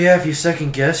 well, yeah, if you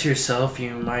second guess yourself,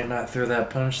 you might not throw that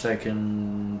punch that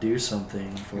can do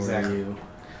something for you.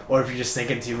 Or if you're just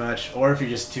thinking too much, or if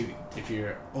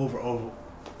you're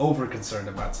over concerned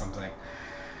about something.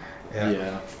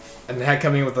 Yeah. And that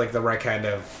coming with like the right kind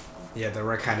of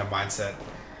mindset,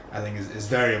 I think is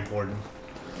very important.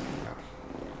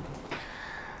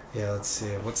 Yeah, let's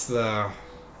see.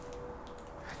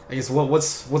 I guess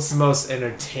what's the most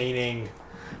entertaining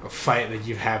fight that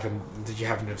you happen to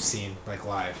have seen like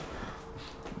live?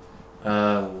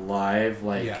 Live,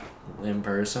 like in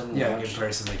person. Yeah, in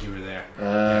person, like you were there.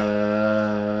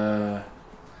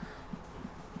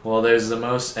 Well, there's the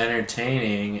most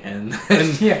entertaining, and then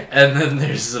and then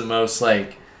there's the most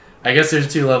like. I guess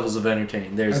there's two levels of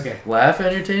entertaining. There's laugh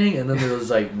entertaining, and then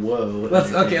there's like whoa.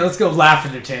 Let's go laugh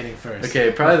entertaining first.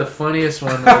 Okay, probably the funniest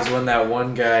one was when that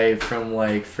one guy from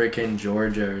like frickin'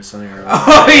 Georgia or something.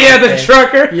 Oh yeah, the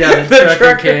trucker. Yeah, the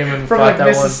trucker came and from fought like that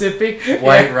Mississippi.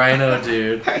 White rhino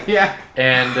dude. Yeah.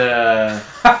 And the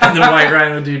white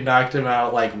rhino dude knocked him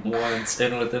out like once,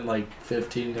 and within like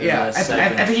 15 or less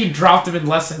seconds. I think he dropped him in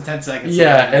less than 10 seconds.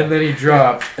 Yeah, and then he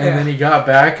dropped, and then he got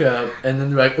back up, and then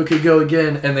they're like, okay, go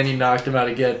again, and then he knocked him out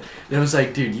again. And it was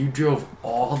like, dude, you drove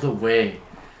all the way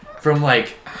from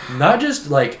like, not just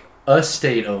like a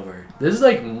state over. This is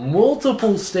like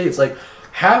multiple states, like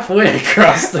halfway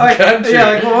across the country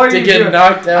to get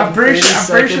knocked out. I'm pretty sure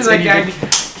that guy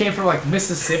came from like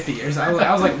Mississippi or something.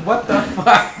 I was like, what the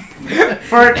fuck?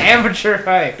 For an amateur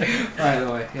fight. By the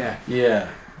way, yeah. Yeah.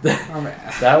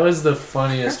 That was the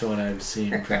funniest one I've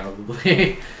seen,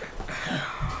 probably.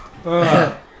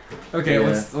 Okay,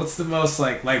 what's the most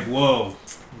like whoa?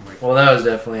 Well, that was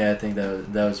definitely, I think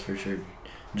that was for sure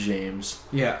James.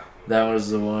 Yeah. That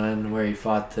was the one where he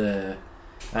fought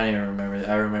I don't even remember.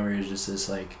 I remember he was just this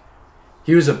like,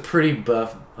 he was a pretty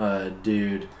buff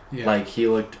dude. Yeah. Like he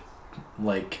looked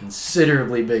like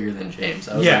considerably bigger than James.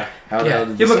 I was like, how the hell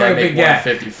did this guy make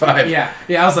 155? Yeah.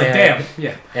 I was like, damn.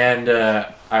 Yeah. And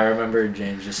I remember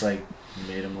James just like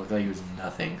made him look like he was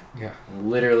nothing. Yeah.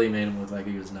 Literally made him look like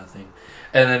he was nothing.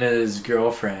 And then his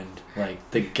girlfriend,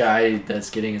 like the guy that's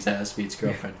getting his ass beat's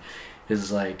girlfriend,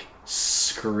 is like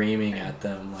screaming at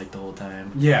them like the whole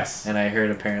time. Yes. And I heard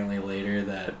apparently later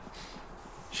that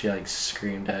she like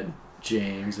screamed at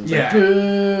James. It was like,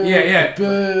 boo! Yeah.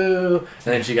 Boo! And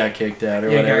then she got kicked out or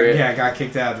whatever. Got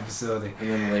kicked out of the facility. And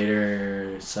then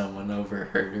later someone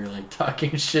overheard her like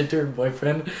talking shit to her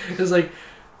boyfriend. It was like,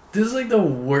 this is like the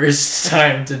worst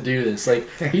time to do this. Like,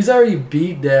 he's already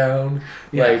beat down,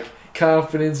 like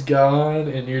confidence gone,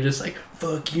 and you're just like,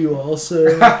 fuck you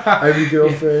also. I'm your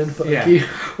girlfriend, fuck you.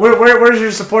 Where's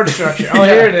your support structure? Oh,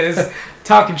 here it is.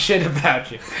 Talking shit about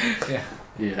you. Yeah.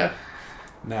 Yeah.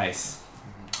 Nice.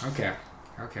 Okay.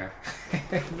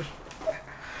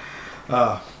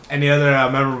 Any other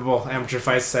memorable amateur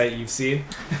fights that you've seen?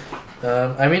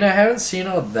 I mean, I haven't seen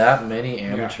all that many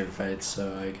amateur fights,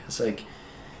 so I guess like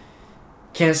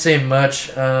can't say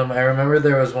much. I remember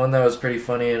there was one that was pretty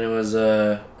funny, and it was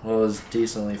was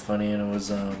decently funny, and it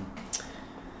was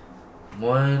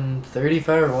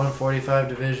 135 or 145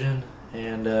 division,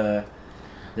 and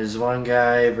there's one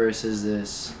guy versus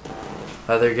this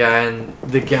other guy, and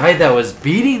the guy that was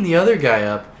beating the other guy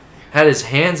up had his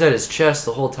hands at his chest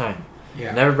the whole time.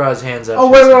 Yeah. Never brought his hands up.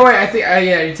 Oh wait! I think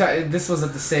this was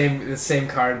at the same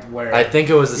card where I think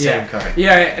it was the same card.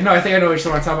 Yeah, no, I think I know what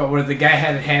you're talking about. Where the guy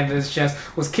had a hand in his chest,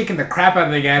 was kicking the crap out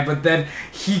of the guy, but then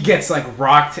he gets like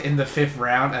rocked in the 5th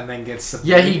round and then gets subdued.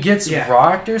 Yeah, he gets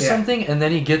rocked or something, and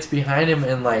then he gets behind him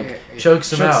and like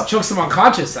chokes him out. Chokes him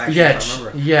unconscious.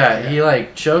 Actually, he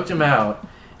like choked him out,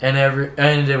 and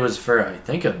it was for I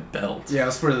think a belt. Yeah, it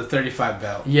was for the 35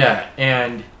 belt. Yeah,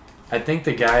 and I think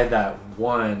the guy that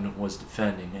won was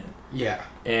defending it. Yeah.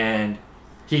 And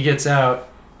he gets out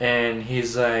and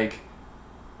he's like,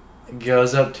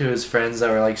 goes up to his friends that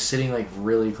were like sitting like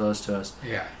really close to us.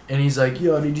 Yeah. And he's like,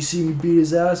 yo, did you see me beat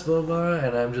his ass, blah, blah?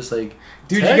 And I'm just like,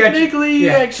 dude, you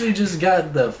actually just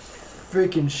got the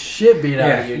freaking shit beat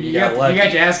out of you. You got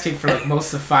your ass kicked for like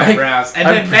most of 5 rounds and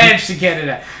then managed to get it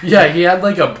out. Yeah, he had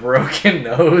like a broken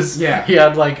nose. Yeah. He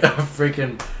had like a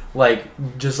freaking like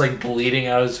just like bleeding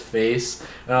out his face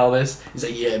and all this. He's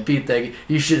like, yeah, beat that guy.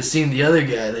 You should have seen the other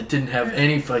guy that didn't have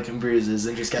any fucking bruises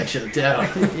and just got choked out.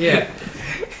 Yeah.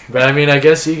 But I mean, I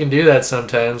guess you can do that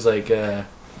sometimes. Like, I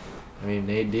mean,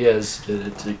 Nate Diaz did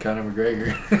it to Conor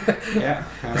McGregor. Yeah,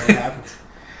 it happens.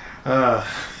 Yeah,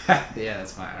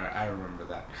 that's fine. I remember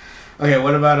that. Okay,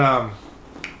 what about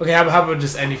okay, how about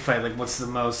just any fight? Like, what's the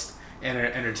most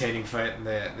entertaining fight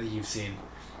that you've seen?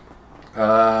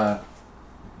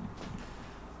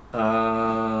 Well,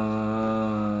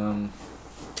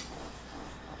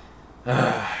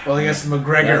 I guess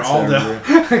McGregor Aldo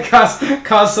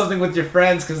caused something with your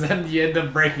friends because then you end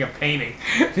up breaking a painting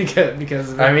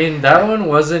because of it. I mean, that one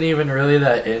wasn't even really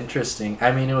that interesting.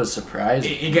 I mean, it was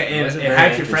surprising. It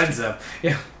hyped your friends up.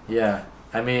 Yeah. Yeah.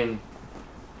 I mean,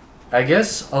 I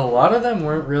guess a lot of them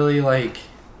weren't really like,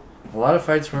 a lot of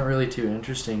fights weren't really too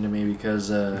interesting to me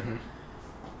because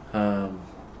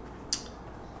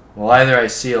well, either I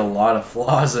see a lot of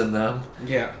flaws in them.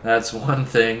 Yeah. That's one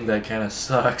thing that kind of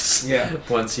sucks. Yeah.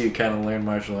 Once you kind of learn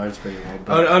martial arts pretty well.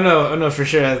 But Oh no, for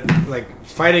sure. Like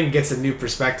fighting gets a new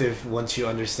perspective once you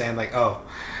understand. Like, oh,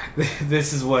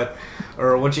 this is what,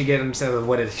 or once you get an understanding of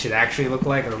what it should actually look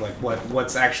like, or like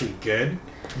what's actually good.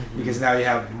 Mm-hmm. Because now you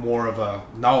have more of a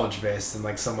knowledge base than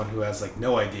like someone who has like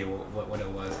no idea what it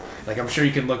was. Like I'm sure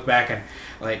you can look back and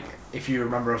like if you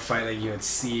remember a fight that you would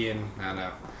see in I don't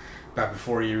know back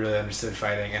before you really understood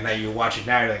fighting, and now you watch it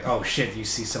now, you're like, oh shit, you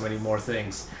see so many more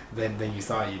things than you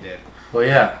thought you did. Well,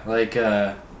 yeah, like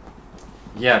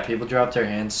people drop their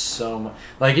hands so much.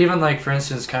 Like even like for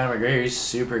instance, Conor McGregor, he's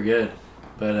super good,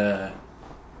 but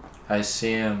I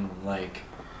see him like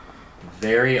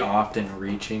very often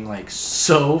reaching like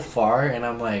so far, and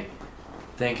I'm like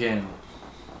thinking,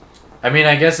 I mean,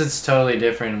 I guess it's totally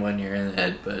different when you're in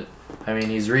it, but I mean,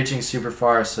 he's reaching super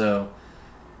far, so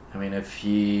I mean, if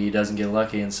he doesn't get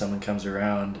lucky and someone comes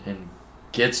around and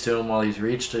gets to him while he's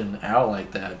reached and out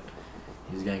like that,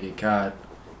 he's gonna get caught.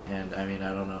 And I mean,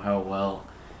 I don't know how well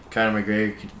Conor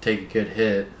McGregor could take a good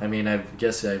hit. I mean, I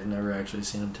guess I've never actually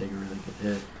seen him take a really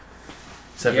good hit.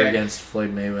 Except for against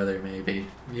Floyd Mayweather, maybe.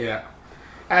 Yeah,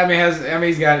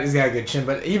 he's got a good chin,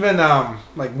 but even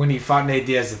like when he fought Nate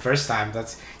Diaz the first time,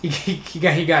 he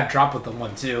got dropped with the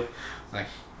 1-2, like.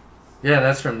 Yeah,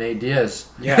 that's from Nate Diaz.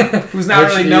 Yeah, who's not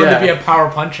really known to be a power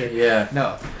puncher. Yeah,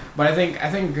 no, but I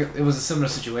think it was a similar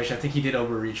situation. I think he did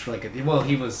overreach for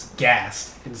he was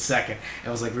gassed in the second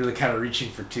and was like really kind of reaching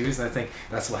for twos, and I think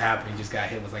that's what happened. He just got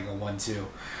hit with like a 1-2,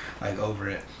 like over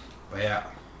it. But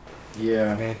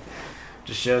yeah, I mean.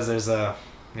 Just shows there's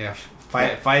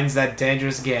fighting's that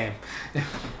dangerous game.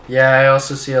 Yeah, I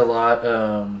also see a lot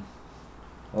of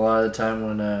the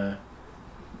time when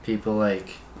people like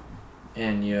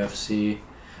in UFC.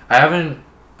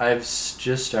 I've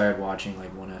just started watching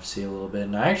like ONE FC a little bit,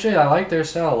 and I like their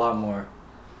style a lot more.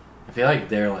 I feel like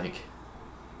they're like,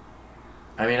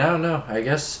 I mean, I don't know. I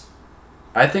guess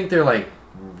I think they're like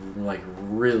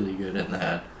really good in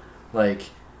that. Like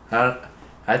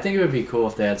I think it would be cool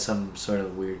if they had some sort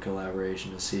of weird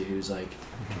collaboration to see who's like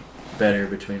better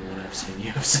between ONE FC and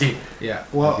UFC. Yeah,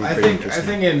 well, I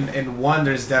think in one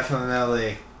there's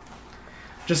definitely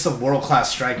just some world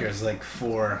class strikers like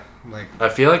for like. I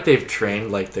feel like they've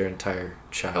trained like their entire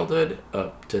childhood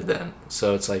up to then,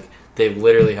 so it's like they've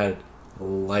literally had a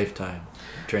lifetime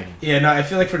training. Yeah, no, I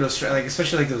feel like for those like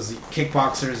especially like those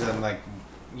kickboxers and like.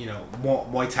 You know,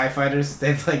 Muay Thai fighters.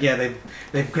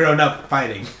 They've grown up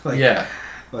fighting. Like, yeah,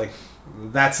 like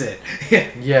that's it.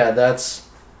 Yeah, that's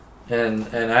and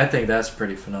I think that's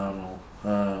pretty phenomenal.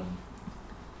 But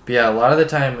yeah, a lot of the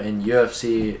time in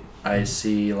UFC, I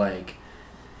see like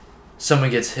someone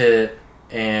gets hit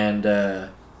and the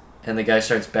guy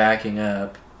starts backing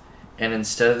up, and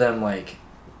instead of them like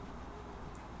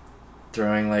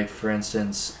throwing like for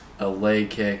instance a leg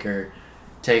kick or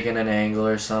taking an angle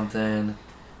or something.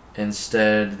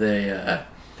 Instead, they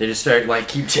just start like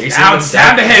keep chasing them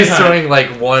down to just throwing like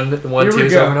one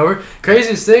twos over and over.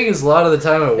 Craziest thing is a lot of the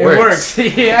time it works.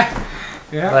 Yeah.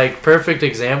 Like perfect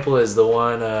example is the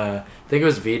one I think it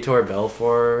was Vitor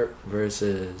Belfort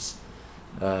versus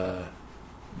why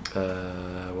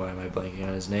am I blanking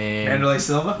on his name? Wanderlei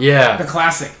Silva. Yeah, the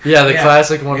classic. Yeah, the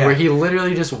classic one where he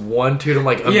literally just 1-2'd him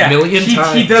like a million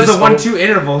times. He does a 1-2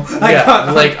 interval.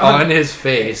 Like on his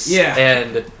face. Yeah,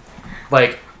 and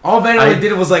like. All Vanderlei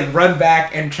did was like run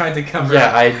back and tried to come.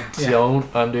 Yeah, I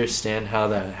don't understand how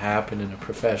that happened in a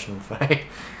professional fight,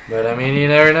 but I mean, you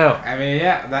never know. I mean,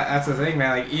 yeah, that's the thing,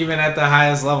 man. Like even at the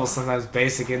highest level, sometimes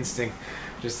basic instinct,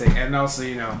 and also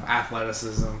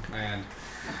athleticism and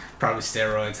probably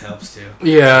steroids helps too.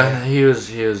 Yeah, he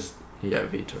was. Yeah,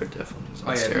 Vitor definitely was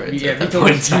on steroids. Yeah,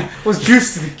 Vitor was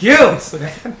juiced to the gills,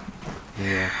 man.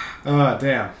 Yeah. Oh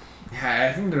damn. Yeah,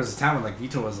 I think there was a time when like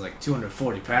Vitor was like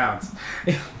 240 pounds.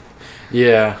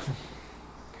 Yeah.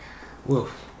 Woo.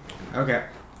 Okay.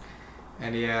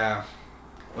 And well,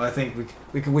 I think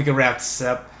we can wrap this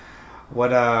up.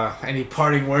 What any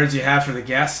parting words you have for the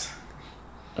guest?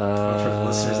 For the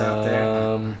listeners out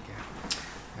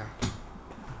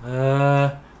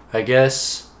there. I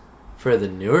guess for the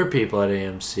newer people at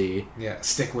AMC. Yeah,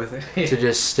 stick with it. To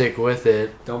just stick with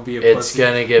it. Don't be a It's pussy.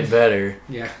 gonna get better.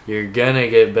 Yeah. You're gonna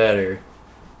get better.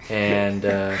 And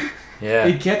yeah.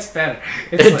 It gets better.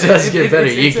 It does get better.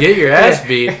 You get your ass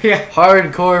beat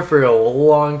hardcore for a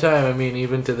long time. I mean,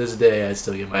 even to this day, I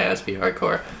still get my ass beat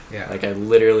hardcore. Yeah. Like, I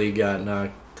literally got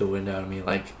knocked the wind out of me,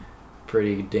 like,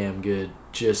 pretty damn good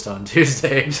just on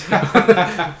Tuesday.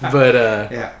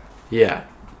 But, yeah.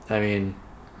 I mean...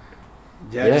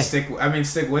 Yeah, just stick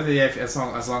with it. Yeah, as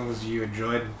long as you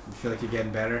enjoyed and feel like you're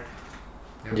getting better.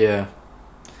 Yeah.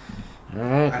 All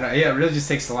right. I know, yeah, it really just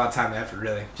takes a lot of time and effort,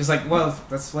 really. Just like, well,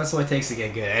 that's what it takes to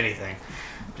get good at anything.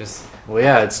 Just. Well,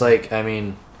 yeah, it's like, I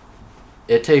mean,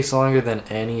 it takes longer than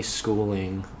any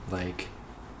schooling, like,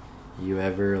 you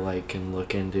ever, like, can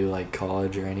look into, like,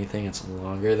 college or anything. It's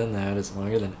longer than that. It's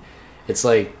longer than, it's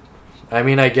like, I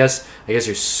mean, I guess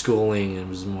your schooling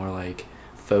is more, like,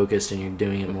 focused and you're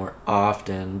doing it more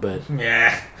often, but.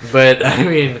 Yeah. But, I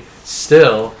mean,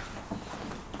 still,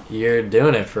 you're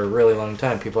doing it for a really long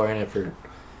time. People are in it for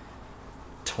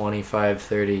 25,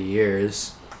 30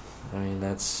 years. I mean,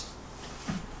 that's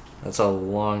a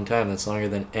long time. That's longer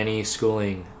than any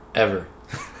schooling ever.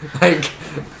 Like,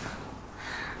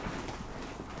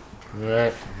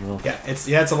 alright. Well. Yeah, it's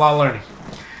a lot of learning.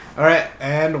 All right,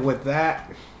 and with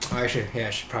that, actually, yeah,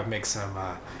 I should probably make some.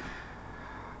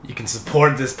 You can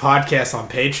support this podcast on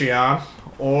Patreon,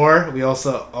 or we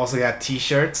also got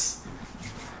T-shirts.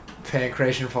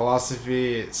 Pancreation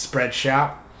Philosophy Spread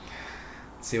Shop.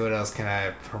 Let's see, what else can I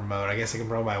promote? I guess I can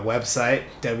promote my website,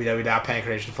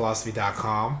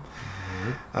 www.pancreationphilosophy.com.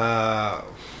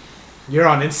 You're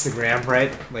on Instagram,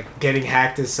 right? Like, getting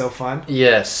hacked is so fun.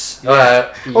 Yes.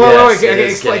 Yes, okay,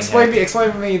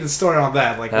 explain me the story on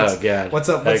that. Like, God. What's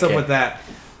up with that?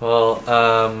 Well,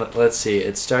 let's see.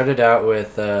 It started out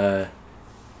with it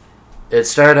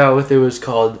was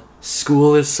called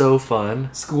School is So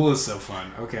Fun. School is so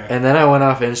fun. Okay. And then I went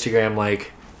off Instagram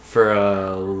like for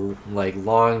a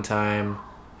long time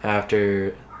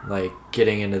after like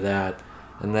getting into that,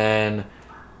 and then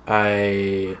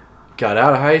I got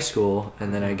out of high school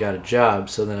and then I got a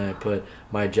job. So then I put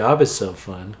my job is so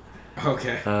fun.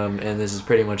 Okay. And this is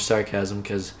pretty much sarcasm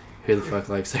because who the fuck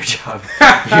likes their job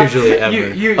usually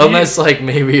ever? Unless like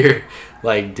maybe you're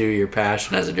like do your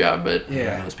passion as a job, but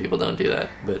most people don't do that.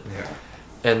 But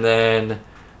and then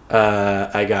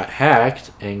I got hacked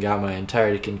and got my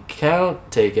entire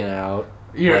account taken out.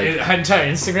 Your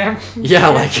entire Instagram? Yeah,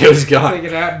 like it was gone. Take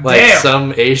it out. Like Damn.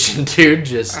 some Asian dude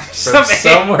just from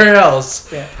somewhere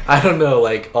else. Yeah. I don't know.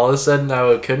 Like all of a sudden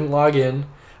I couldn't log in.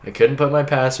 I couldn't put my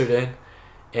password in,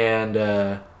 and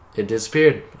it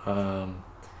disappeared. And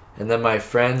then my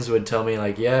friends would tell me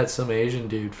like, yeah, it's some Asian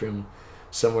dude from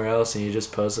somewhere else, and you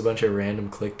just post a bunch of random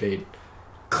clickbait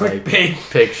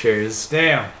pictures.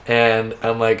 Damn. And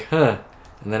I'm like, huh.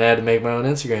 And then I had to make my own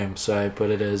Instagram, so I put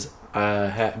it as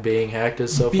being hacked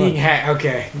is so fun. Being hacked,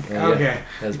 okay. Yeah,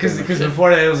 Because before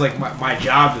that it was like my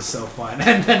job is so fun,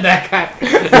 and then that guy.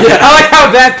 I like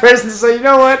how that person said, you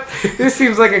know what? This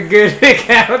seems like a good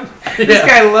account. This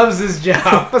guy loves his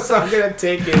job, so I'm gonna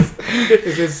take his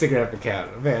Instagram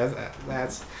account. Man,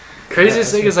 that's.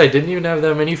 Craziest thing is I didn't even have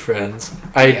that many friends.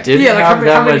 I didn't like have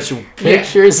that much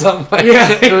pictures on my...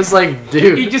 It was like,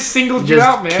 dude. He just singled you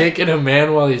out, man. Kicking a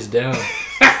man while he's down.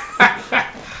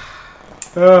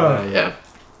 Yeah.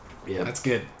 That's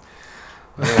good.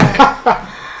 Oh,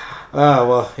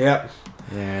 well, yep.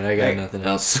 Alright, I got nothing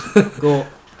else. Cool.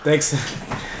 Thanks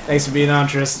for being on,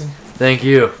 Tristan. Thank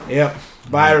you. Yep.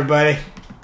 Bye, everybody.